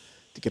more,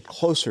 to get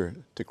closer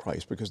to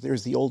Christ, because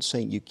there's the old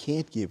saying, you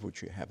can't give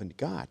what you haven't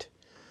got.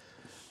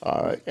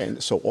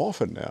 And so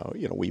often now,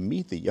 we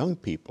meet the young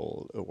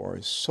people who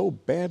are so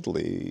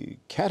badly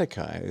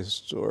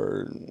catechized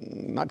or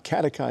not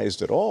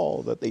catechized at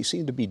all that they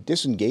seem to be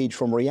disengaged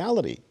from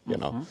reality,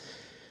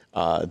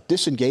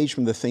 disengaged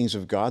from the things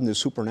of God and the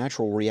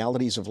supernatural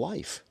realities of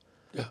life.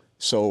 Yeah.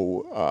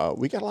 So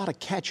we got a lot of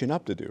catching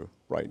up to do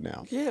right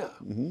now. Yeah.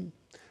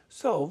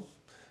 So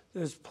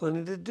there's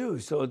plenty to do.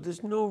 So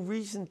there's no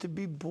reason to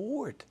be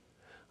bored.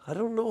 I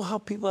don't know how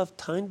people have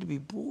time to be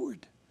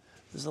bored.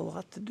 There's a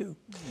lot to do.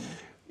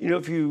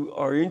 If you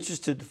are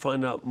interested to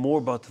find out more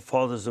about the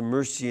Fathers of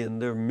Mercy and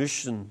their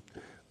mission,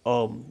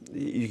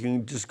 you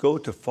can just go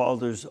to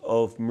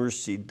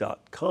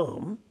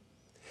fathersofmercy.com.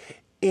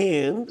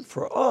 And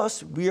for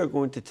us, we are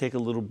going to take a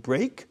little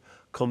break,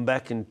 come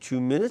back in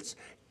 2 minutes,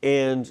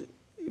 and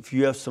if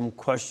you have some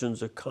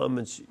questions or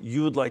comments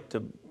you would like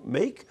to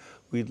make,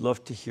 we'd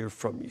love to hear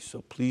from you.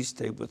 So please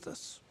stay with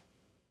us.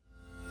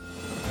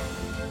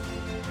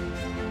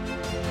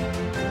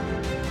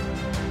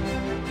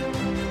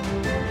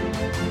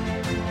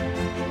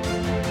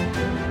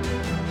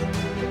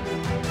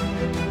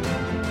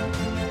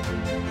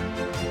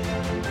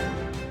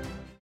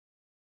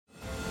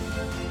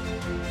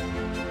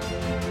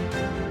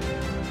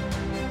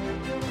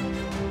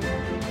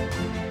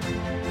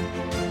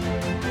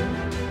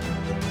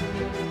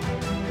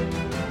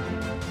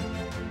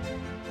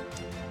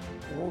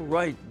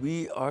 Right,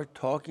 we are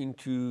talking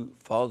to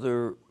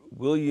Father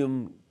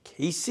William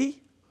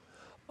Casey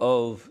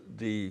of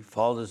the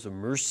Fathers of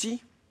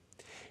Mercy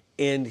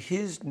and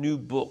his new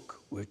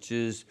book, which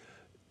is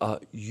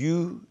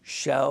You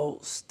Shall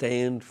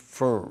Stand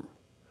Firm,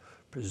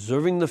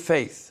 Preserving the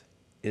Faith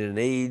in an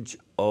Age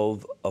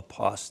of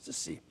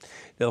Apostasy.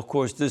 Now, of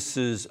course, this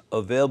is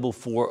available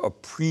for a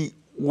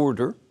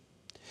pre-order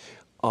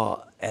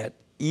at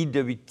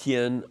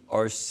ewtnrc.com.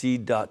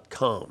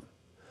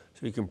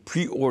 So you can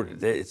pre-order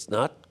it. It's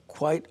not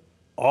quite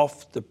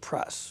off the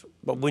press,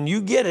 but when you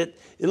get it,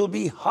 it'll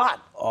be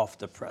hot off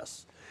the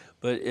press.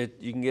 But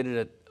you can get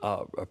it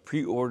at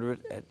pre-order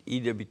it at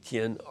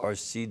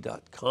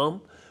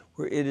ewtnrc.com,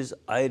 where it is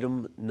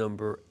item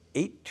number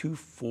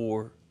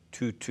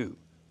 82422.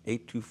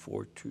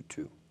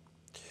 82422.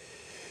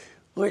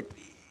 Right,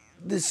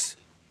 this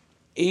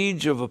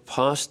age of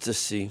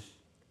apostasy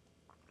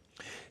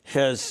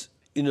has,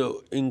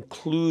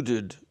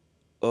 included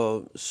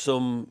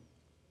some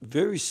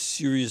very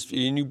serious,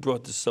 and you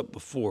brought this up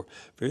before,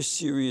 very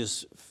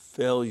serious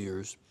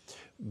failures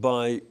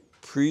by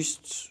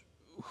priests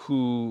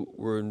who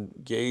were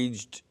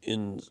engaged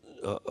in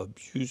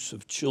abuse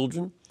of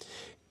children,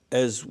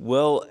 as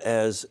well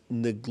as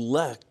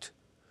neglect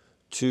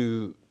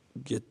to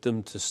get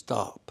them to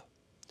stop.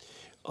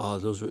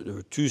 There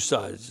were two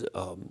sides.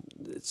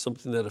 It's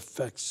something that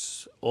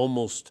affects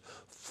almost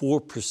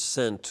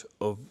 4%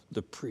 of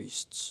the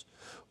priests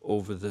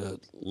over the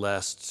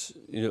last,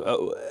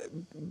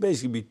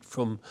 basically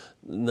from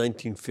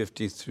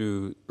 1950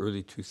 through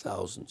early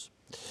 2000s.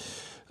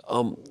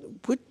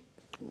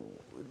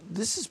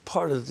 this is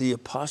part of the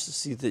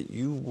apostasy that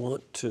you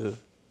want to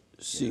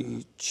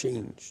see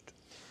changed.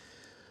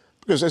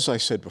 Because as I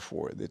said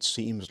before, it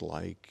seems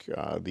like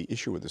the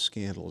issue of the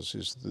scandals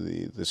is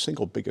the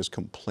single biggest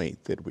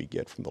complaint that we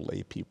get from the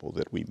lay people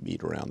that we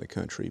meet around the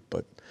country.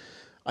 But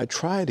I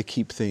try to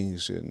keep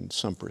things in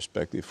some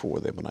perspective for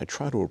them, and I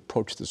try to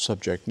approach the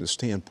subject from the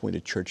standpoint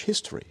of church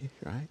history,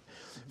 right?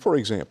 For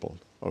example,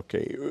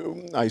 okay,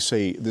 I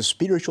say the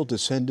spiritual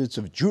descendants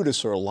of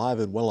Judas are alive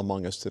and well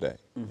among us today,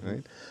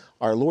 right?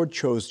 Our Lord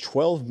chose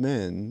 12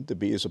 men to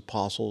be his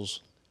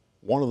apostles.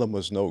 One of them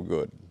was no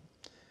good.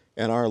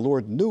 And our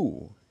Lord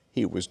knew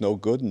he was no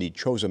good, and he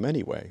chose him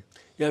anyway.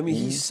 Yeah, I mean,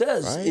 he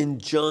says right? in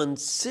John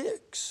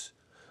 6,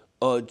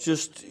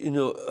 just,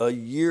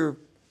 a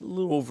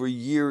little over a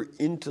year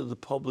into the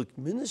public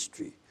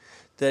ministry,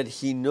 that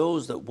he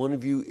knows that one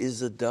of you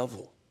is a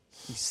devil.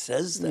 He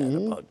says that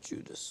about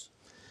Judas.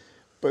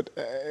 But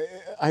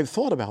I've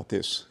thought about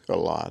this a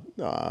lot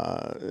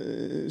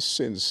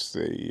since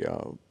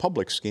the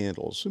public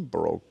scandals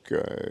broke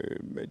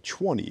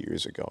 20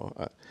 years ago.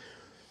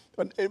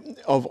 But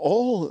of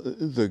all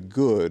the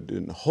good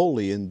and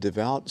holy and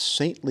devout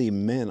saintly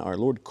men our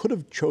Lord could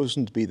have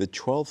chosen to be the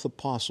 12th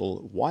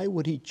apostle, why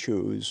would he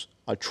choose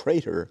a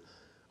traitor,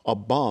 a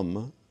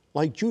bum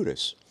like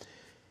Judas?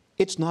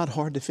 It's not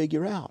hard to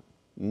figure out.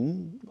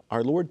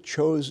 Our Lord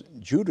chose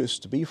Judas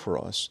to be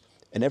for us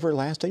an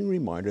everlasting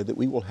reminder that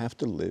we will have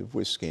to live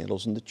with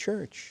scandals in the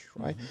church,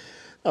 right?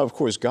 Now, of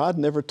course, God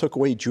never took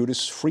away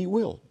Judas' free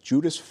will.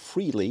 Judas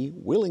freely,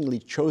 willingly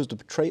chose to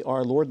betray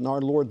our Lord, and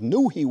our Lord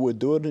knew he would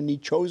do it, and he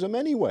chose him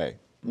anyway.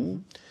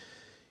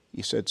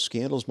 He said,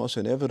 scandals must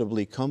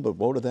inevitably come, but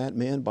woe to that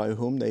man by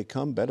whom they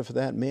come. Better for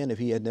that man if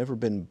he had never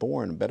been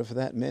born. Better for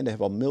that man to have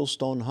a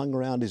millstone hung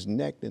around his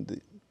neck than to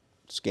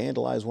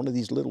scandalize one of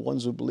these little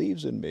ones who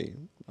believes in me,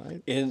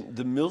 right? And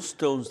the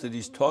millstones that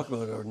he's talking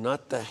about are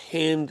not the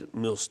hand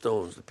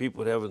millstones that people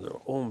would have in their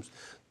homes.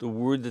 The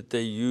word that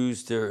they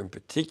use there in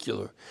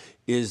particular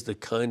is the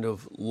kind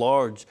of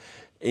large,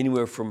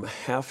 anywhere from a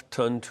half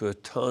ton to a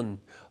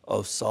ton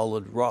of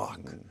solid rock.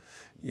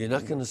 You're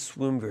not going to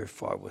swim very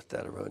far with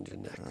that around your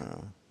neck.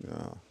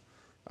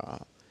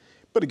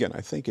 But again,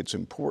 I think it's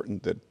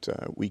important that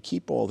we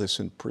keep all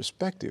this in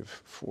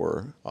perspective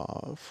for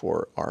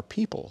our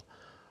people.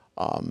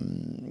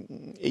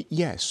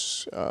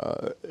 Yes,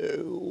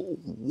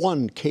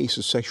 one case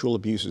of sexual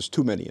abuse is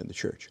too many in the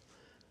church.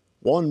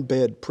 One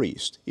bad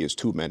priest is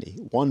too many.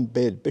 One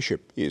bad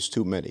bishop is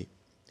too many.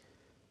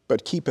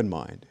 But keep in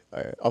mind,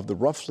 of the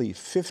roughly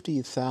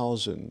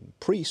 50,000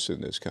 priests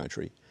in this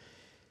country,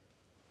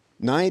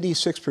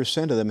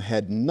 96% of them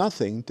had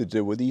nothing to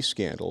do with these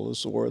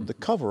scandals or the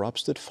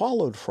cover-ups that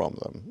followed from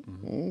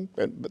them.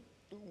 But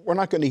we're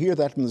not going to hear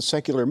that from the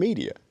secular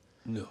media.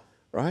 No.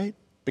 Right?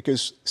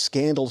 Because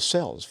scandal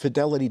sells.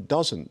 Fidelity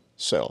doesn't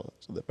sell.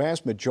 So the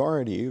vast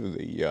majority of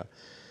the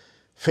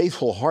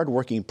faithful,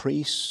 hardworking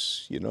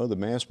priests, the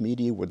mass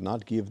media would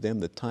not give them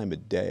the time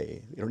of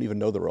day. They don't even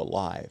know they're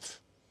alive.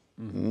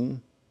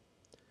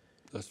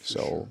 That's for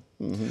sure.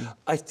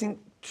 I think,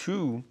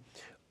 too,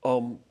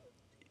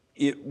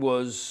 it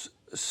was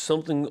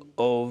something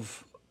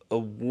of a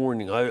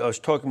warning. I was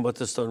talking about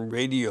this on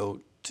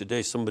radio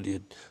today. Somebody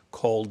had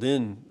called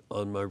in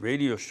on my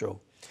radio show,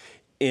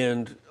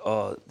 and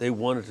they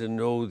wanted to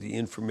know the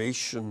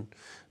information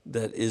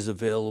that is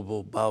available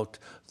about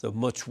the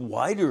much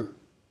wider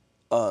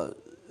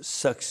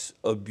sex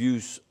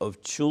abuse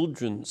of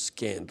children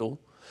scandal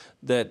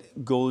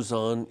that goes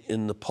on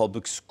in the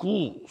public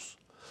schools,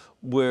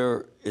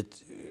 where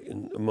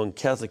among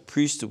Catholic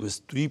priests it was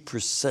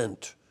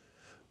 3%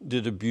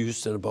 did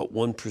abuse and about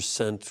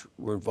 1%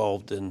 were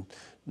involved in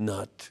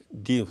not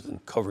dealing with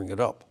and covering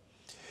it up.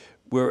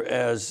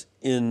 Whereas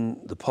in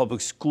the public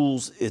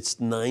schools, it's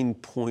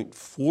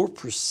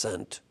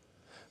 9.4%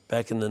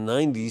 back in the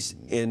 90s,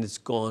 and it's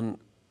gone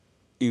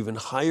even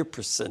higher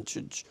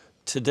percentage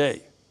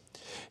today.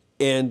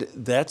 And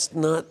that's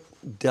not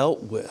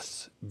dealt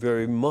with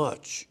very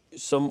much.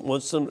 Some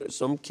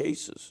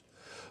cases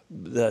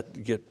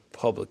that get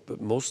public, but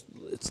most,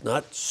 it's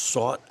not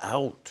sought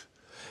out.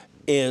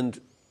 And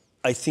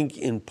I think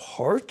in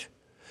part,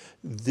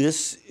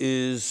 this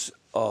is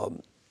a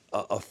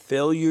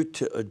failure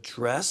to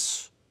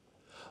address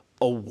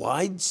a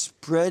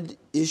widespread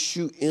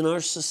issue in our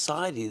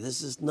society.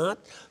 This is not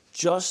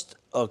just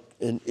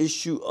an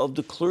issue of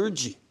the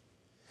clergy.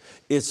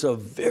 It's a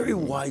very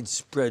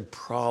widespread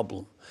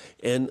problem.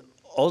 And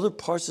other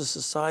parts of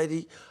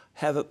society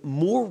have it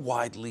more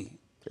widely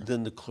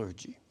than the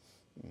clergy.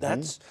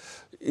 That's,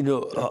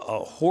 a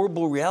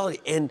horrible reality.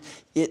 And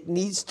it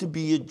needs to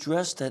be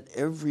addressed at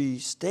every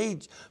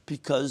stage,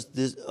 because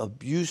the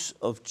abuse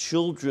of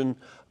children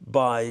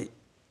by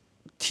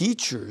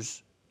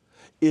teachers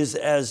is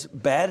as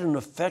bad an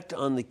effect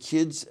on the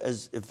kids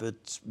as if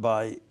it's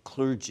by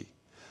clergy.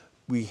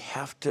 We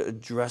have to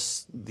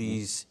address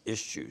these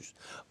issues.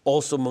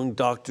 Also among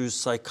doctors,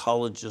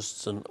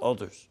 psychologists, and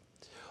others.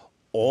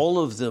 All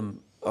of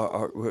them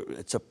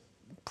it's a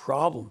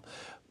problem,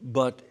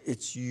 but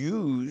it's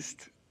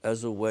used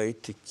as a way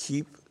to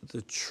keep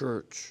the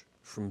church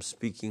from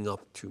speaking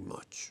up too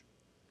much.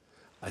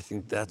 I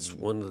think that's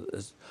one of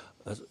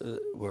the,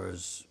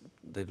 whereas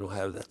they don't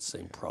have that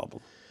same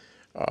problem.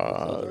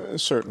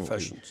 Certainly.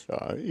 Professions.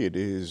 It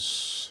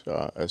is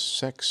a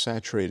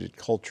sex-saturated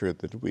culture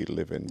that we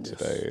live in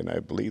today, and I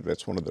believe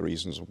that's one of the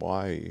reasons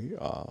why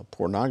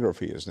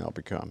pornography has now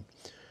become,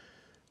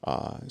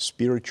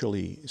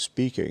 spiritually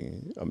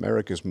speaking,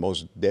 America's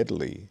most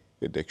deadly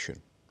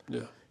addiction.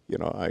 Yeah. You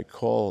know, I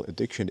call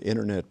addiction to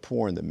internet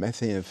porn the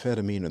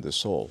methamphetamine of the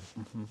soul.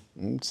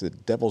 It's the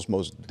devil's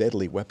most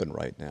deadly weapon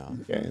right now.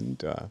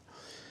 And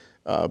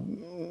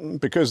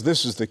because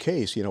this is the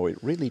case, you know, it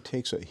really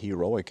takes a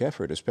heroic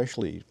effort,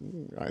 especially,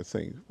 I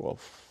think, well,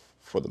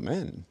 for the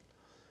men,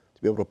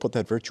 to be able to put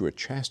that virtue of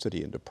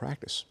chastity into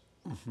practice.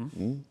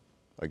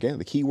 Again,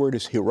 the key word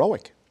is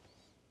heroic,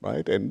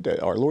 right? And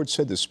our Lord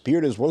said the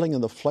spirit is willing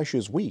and the flesh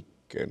is weak.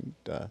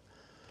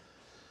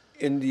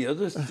 And the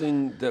other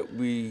thing that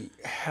we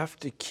have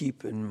to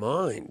keep in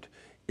mind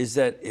is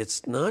that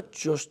it's not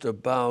just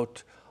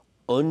about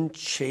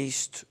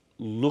unchaste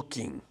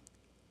looking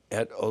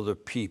at other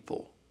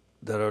people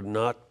that are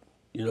not,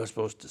 you're not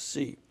supposed to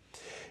see.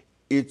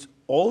 It's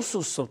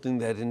also something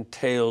that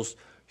entails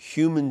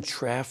human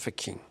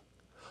trafficking.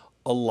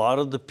 A lot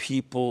of the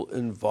people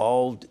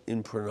involved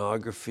in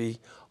pornography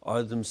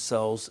are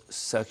themselves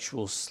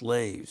sexual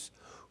slaves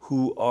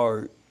who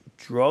are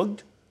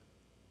drugged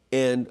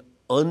and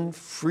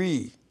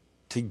unfree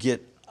to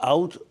get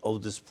out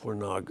of this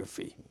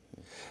pornography.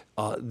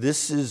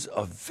 This is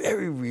a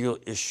very real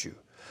issue.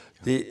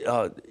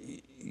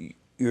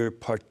 You're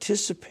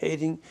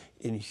participating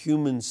in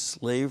human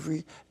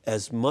slavery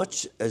as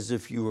much as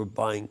if you were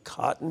buying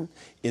cotton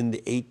in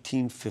the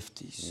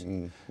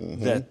 1850s.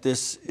 That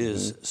this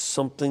is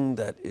something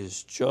that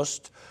is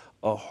just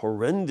a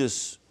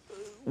horrendous,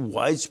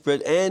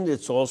 widespread, and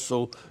it's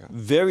also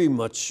very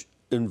much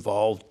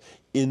involved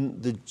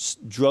in the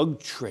drug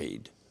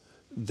trade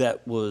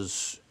that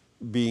was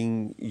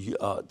being,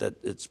 that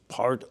it's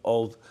part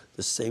of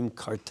the same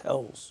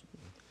cartels.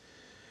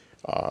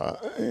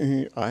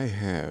 I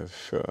have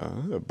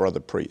a brother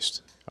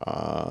priest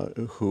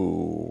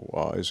who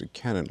is a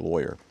canon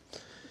lawyer,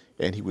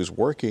 and he was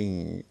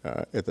working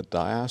at the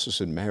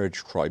Diocesan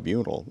Marriage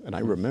Tribunal, and I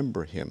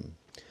remember him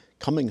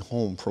coming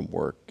home from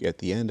work at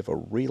the end of a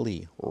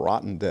really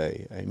rotten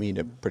day, I mean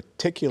a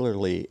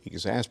particularly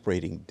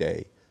exasperating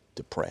day,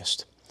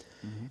 depressed.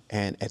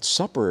 And at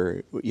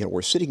supper, you know,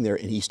 we're sitting there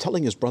and he's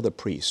telling his brother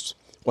priests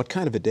what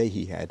kind of a day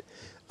he had.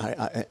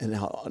 And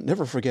I'll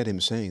never forget him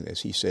saying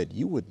this. He said,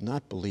 "You would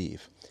not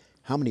believe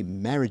how many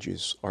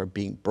marriages are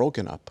being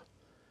broken up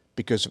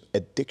because of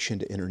addiction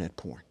to internet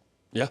porn."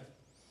 Yeah.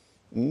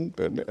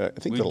 But I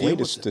think the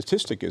latest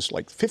statistic is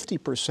like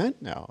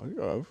 50% now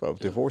of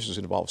divorces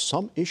involve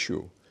some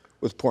issue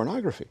with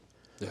pornography.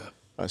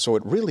 Yeah. So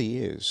it really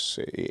is,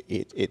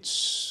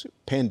 it's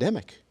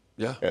pandemic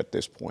at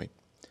this point.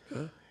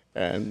 Yeah.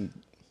 And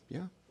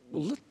yeah.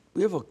 Well,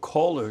 we have a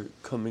caller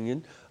coming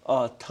in.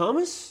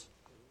 Thomas?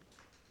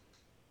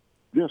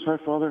 Yes, hi,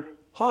 Father.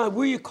 Hi,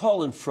 where are you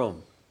calling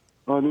from?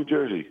 New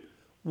Jersey.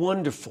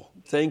 Wonderful.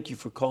 Thank you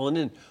for calling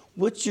in.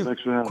 What's your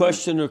Thanks for having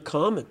question or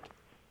comment?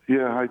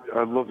 Yeah,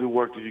 I love the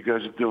work that you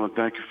guys are doing.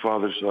 Thank you,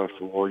 Fathers,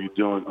 for all you're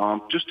doing.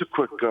 Just a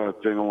quick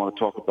thing I want to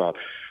talk about.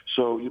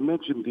 So you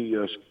mentioned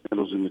the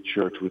scandals in the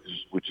church,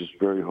 which is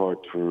very hard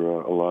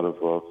for a lot of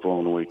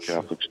fallen away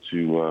Catholics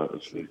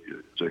to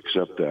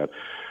accept that.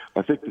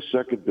 I think the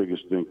second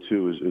biggest thing,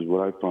 too, is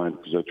what I find,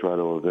 because I try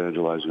to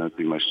evangelize and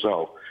everything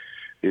myself,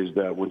 is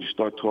that when you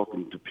start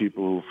talking to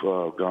people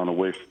who've gone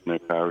away from their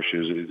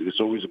parishes,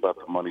 it's always about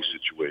the money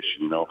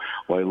situation. You know,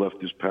 well, I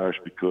left this parish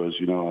because,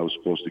 you know, I was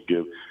supposed to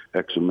give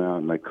X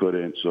amount and I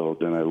couldn't, so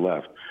then I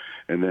left.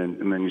 And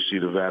then you see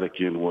the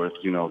Vatican worth,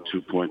 you know,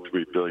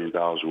 $2.3 billion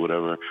or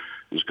whatever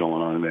is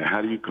going on in there.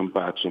 How do you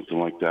combat something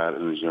like that?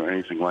 And is there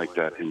anything like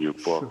that in your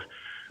book?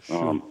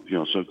 You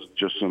know, so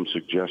just some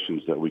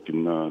suggestions that we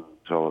can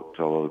tell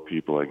other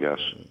people, I guess.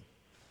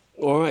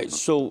 All right.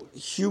 So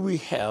here we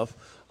have,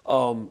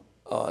 you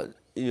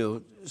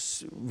know,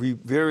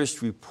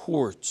 various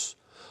reports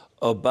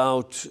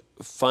about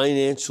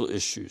financial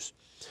issues.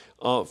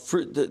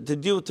 To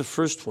deal with the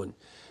first one,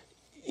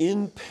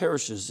 in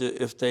parishes,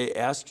 if they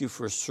ask you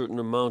for a certain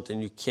amount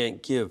and you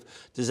can't give,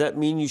 does that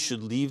mean you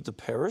should leave the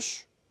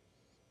parish?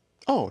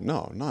 Oh,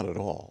 no, not at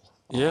all.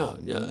 Yeah.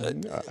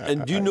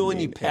 And do you know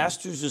any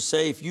pastors who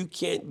say if you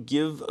can't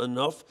give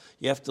enough,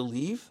 you have to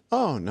leave?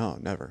 Oh, no,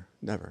 never.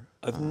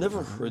 I've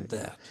never heard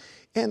that.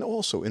 And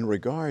also, in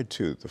regard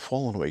to the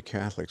fallen away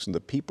Catholics and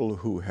the people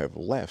who have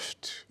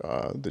left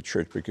the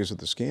church because of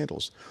the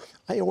scandals,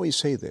 I always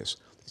say this: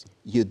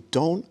 you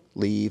don't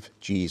leave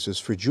Jesus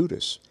for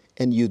Judas,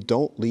 and you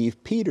don't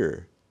leave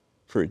Peter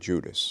for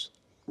Judas.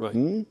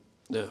 Right.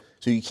 Yeah.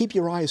 So you keep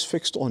your eyes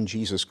fixed on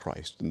Jesus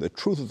Christ and the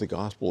truth of the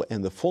gospel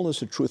and the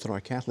fullness of truth in our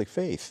Catholic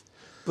faith.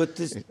 But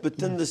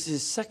then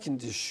this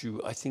second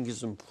issue I think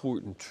is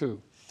important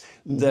too,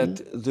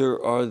 that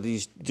there are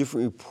these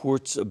different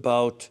reports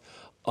about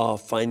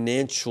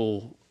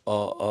financial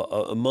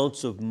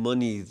amounts of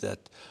money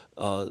that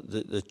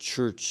the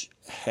church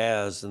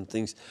has and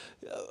things.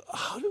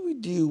 How do we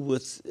deal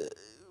with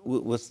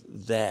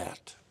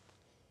that?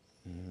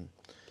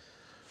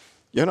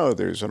 You know,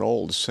 there's an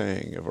old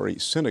saying, a very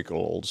cynical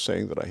old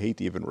saying that I hate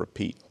to even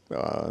repeat,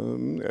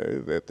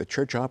 that the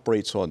church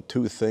operates on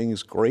two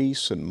things,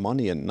 grace and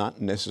money, and not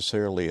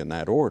necessarily in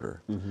that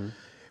order.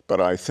 But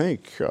I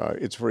think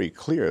it's very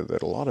clear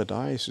that a lot of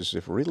dioceses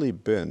have really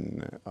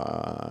been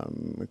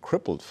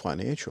crippled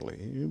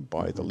financially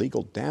by the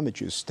legal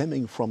damages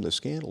stemming from the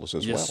scandals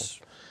as well. Yes.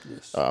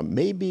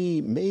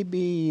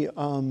 Maybe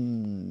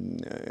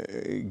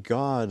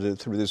God,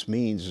 through this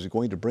means, is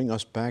going to bring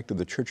us back to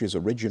the church's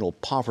original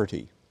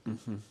poverty.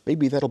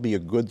 Maybe that'll be a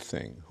good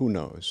thing. Who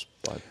knows?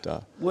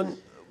 But one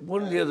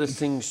of the other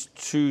things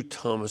too,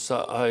 Thomas,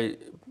 I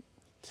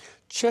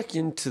check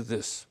into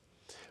this,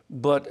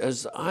 but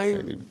as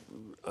I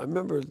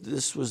remember,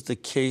 this was the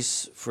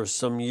case for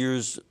some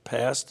years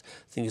past.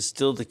 I think it's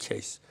still the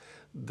case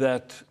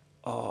that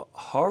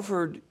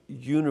Harvard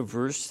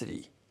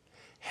University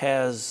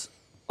has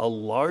a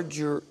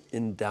larger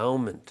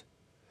endowment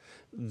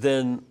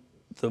than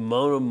the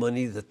amount of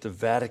money that the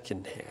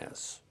Vatican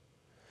has.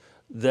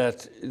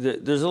 That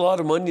there's a lot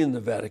of money in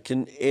the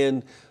Vatican,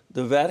 and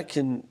the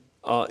Vatican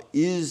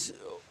is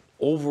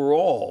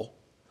overall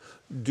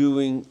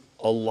doing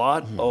a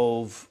lot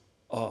of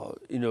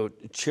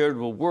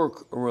charitable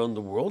work around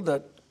the world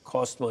that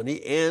costs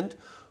money, and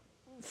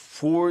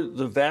for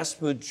the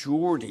vast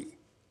majority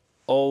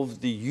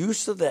of the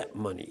use of that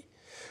money,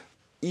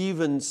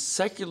 even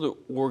secular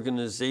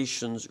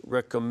organizations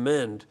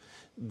recommend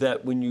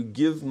that when you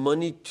give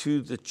money to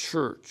the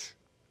church,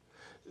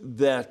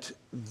 that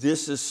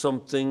this is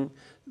something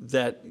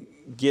that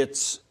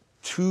gets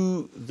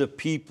to the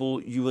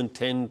people you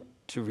intend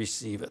to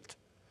receive it.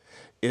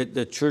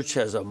 The church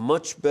has a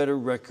much better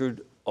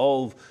record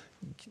of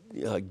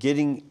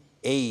getting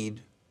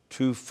aid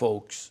to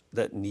folks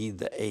that need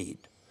the aid.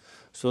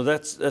 So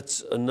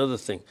that's another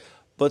thing.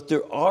 But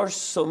there are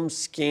some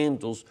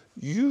scandals,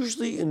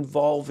 usually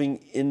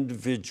involving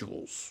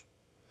individuals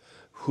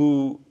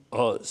who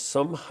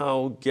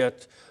somehow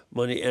get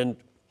money. And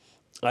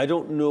I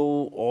don't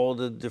know all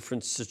the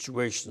different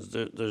situations.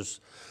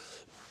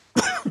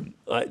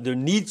 There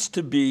needs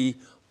to be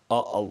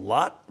a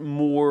lot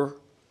more,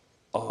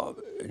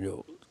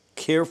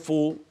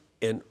 careful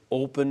and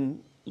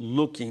open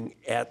looking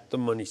at the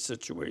money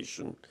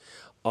situation.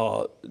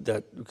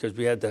 Because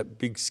we had that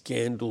big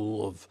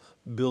scandal of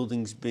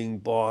buildings being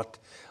bought.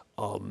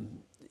 I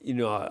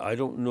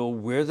don't know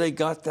where they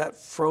got that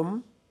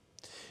from,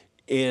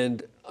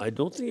 and I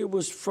don't think it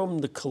was from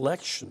the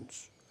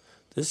collections.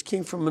 This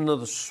came from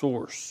another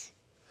source,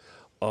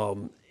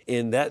 and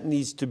that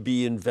needs to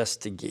be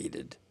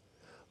investigated.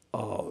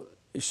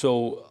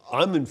 So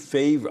I'm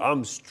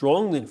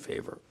strongly in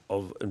favor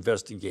of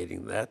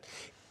investigating that,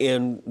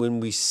 and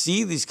when we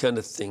see these kind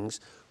of things,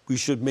 we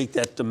should make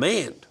that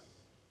demand.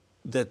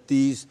 That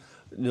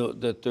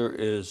that there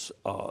is,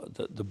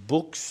 that the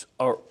books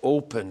are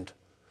opened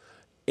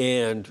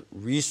and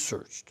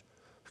researched,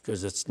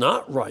 because it's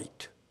not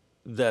right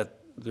that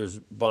there's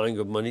buying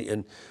of money.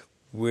 And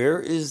where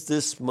is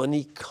this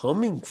money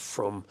coming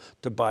from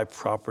to buy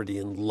property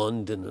in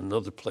London and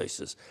other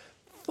places?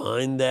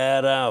 Find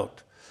that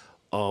out.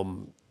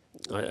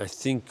 I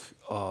think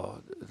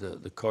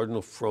the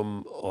Cardinal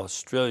from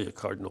Australia,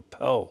 Cardinal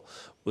Pell,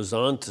 was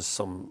on to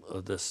some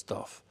of this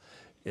stuff.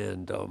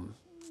 And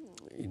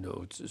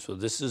so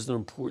this is an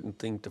important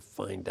thing to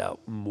find out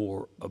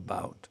more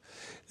about.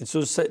 And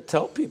so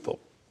tell people,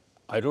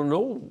 I don't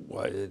know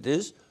why it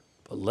is,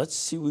 but let's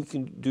see what we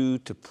can do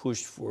to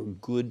push for a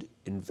good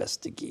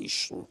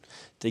investigation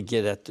to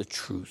get at the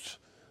truth,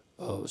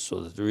 so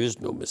that there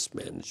is no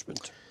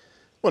mismanagement.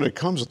 when it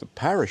comes to the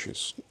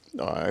parishes,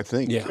 I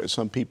think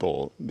some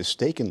people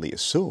mistakenly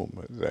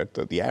assume that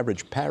the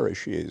average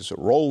parish is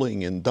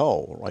rolling in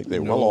dough, right?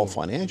 They're well off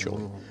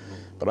financially.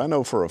 But I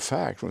know for a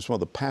fact from some of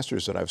the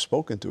pastors that I've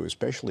spoken to,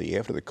 especially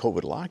after the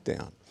COVID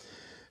lockdown,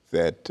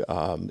 that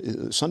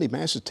Sunday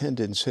Mass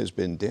attendance has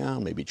been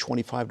down maybe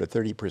 25 to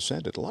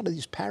 30%. And a lot of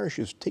these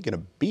parishes taking a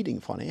beating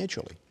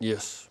financially.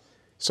 Yes.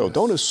 So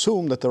don't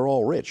assume that they're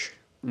all rich.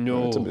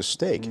 No. It's a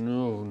mistake.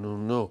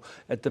 No.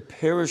 At the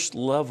parish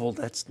level,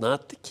 that's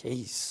not the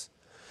case.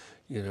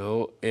 You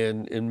know,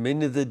 and in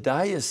many of the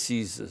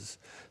dioceses,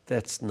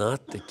 that's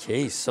not the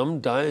case. Some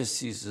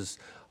dioceses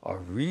are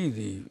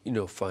really,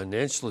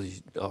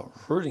 financially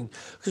hurting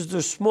because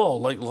they're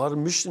small, like a lot of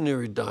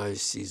missionary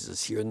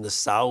dioceses here in the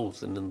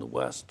South and in the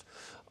West.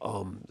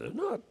 They're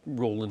not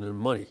rolling in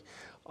money.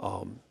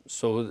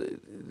 So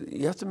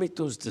you have to make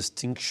those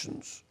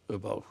distinctions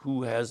about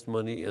who has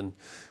money and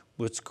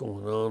what's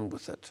going on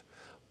with it.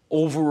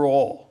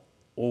 Overall,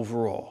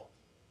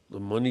 the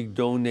money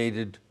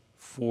donated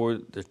for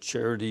the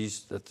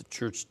charities that the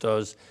church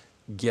does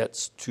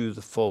gets to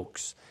the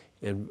folks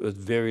and with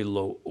very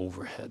low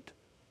overhead.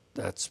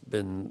 That's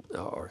been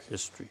our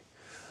history.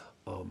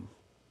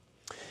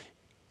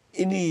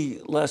 Any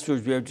last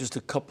words? We have just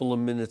a couple of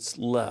minutes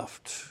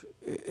left.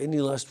 any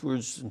last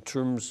words in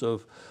terms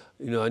of,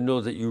 I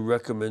know that you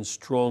recommend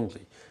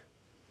strongly,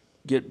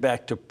 get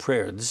back to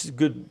prayer. This is a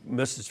good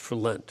message for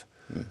Lent.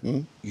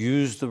 Mm-hmm.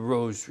 Use the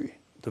rosary,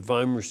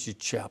 Divine Mercy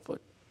Chaplet.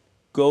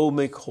 Go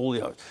make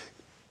holy hours.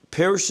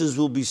 Parishes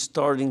will be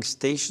starting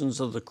Stations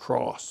of the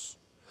Cross.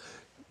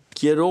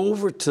 Get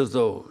over to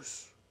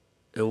those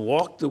and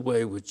walk the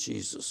way with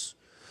Jesus.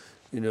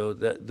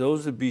 That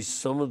those would be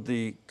some of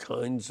the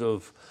kinds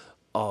of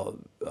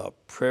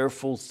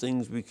prayerful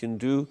things we can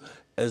do,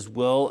 as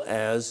well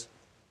as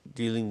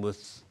dealing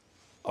with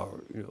our,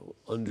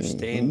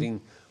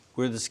 understanding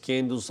where the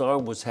scandals are,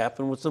 what's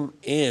happened with them,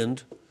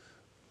 and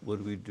what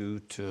do we do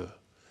to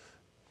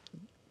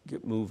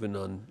get moving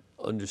on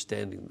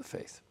understanding the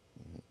faith.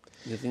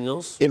 Anything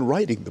else? In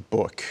writing the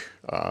book,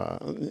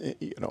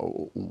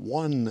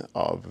 one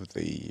of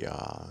the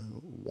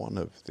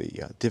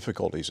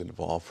difficulties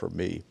involved for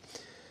me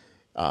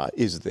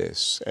is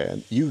this,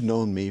 and you've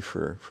known me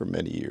for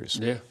many years.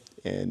 Yeah.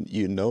 And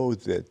you know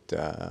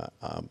that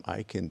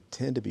I can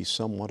tend to be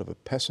somewhat of a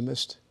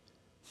pessimist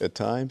at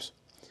times.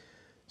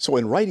 So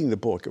in writing the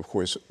book, of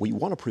course, we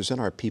want to present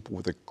our people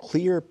with a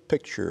clear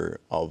picture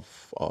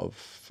of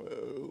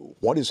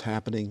what is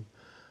happening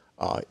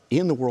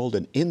in the world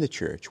and in the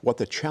church, what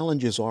the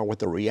challenges are, what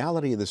the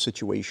reality of the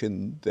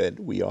situation that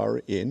we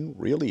are in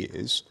really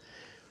is,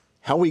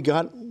 how we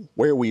got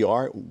where we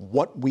are,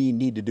 what we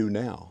need to do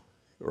now,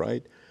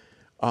 right?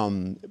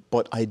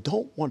 But I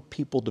don't want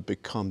people to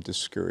become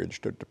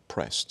discouraged or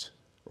depressed,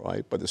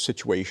 right, by the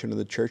situation in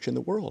the church and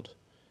the world,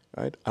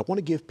 right? I want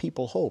to give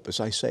people hope, as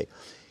I say.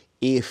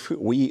 If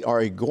we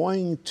are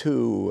going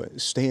to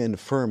stand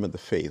firm in the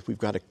faith, we've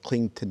got to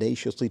cling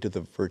tenaciously to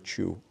the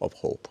virtue of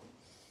hope.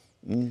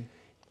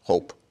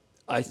 Hope.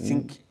 I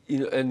think,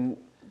 and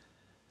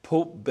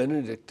Pope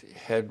Benedict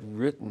had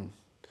written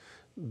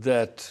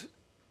that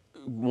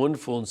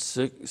wonderful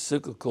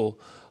encyclical,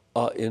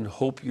 In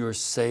Hope You're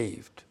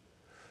Saved,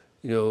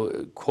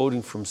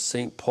 quoting from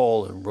St.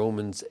 Paul in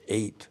Romans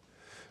 8,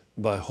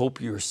 by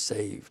hope you're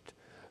saved,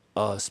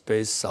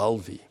 spe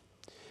salvi.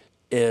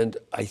 And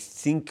I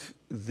think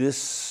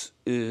this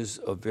is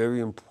a very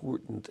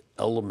important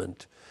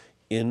element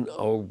in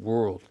our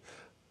world.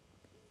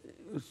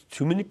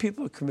 Too many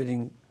people are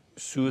committing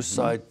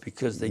suicide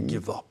because they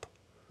give up.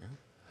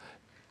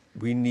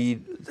 We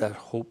need that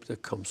hope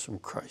that comes from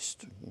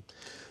Christ.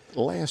 The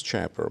last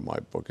chapter of my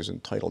book is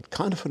entitled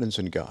Confidence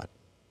in God,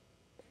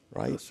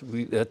 right?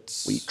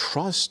 We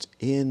trust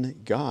in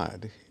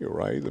God,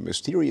 right? The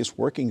mysterious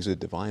workings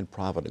of divine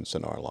providence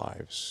in our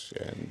lives.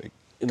 And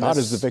God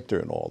is the victor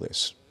in all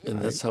this. And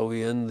right? That's how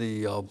we end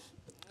the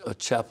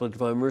Chaplet of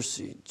Divine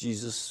Mercy.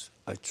 Jesus,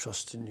 I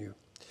trust in you.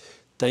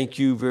 Thank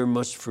you very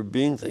much for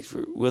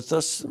with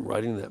us and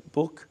writing that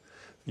book.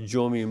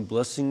 Join me in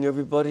blessing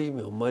everybody.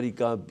 May Almighty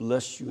God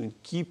bless you and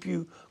keep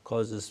you,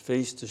 cause His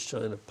face to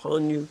shine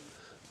upon you,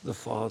 the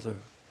Father,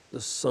 the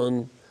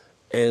Son,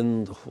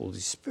 and the Holy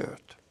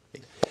Spirit.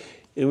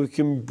 And we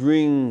can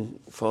bring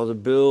Father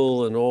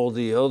Bill and all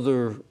the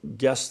other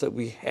guests that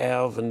we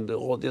have and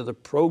all the other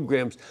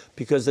programs,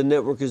 because the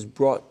network is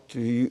brought to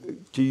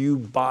you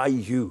by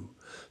you.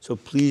 So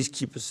please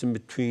keep us in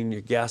between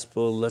your gas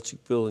bill,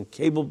 electric bill, and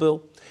cable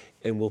bill,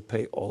 and we'll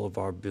pay all of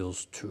our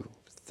bills too.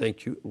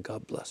 Thank you, and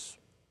God bless.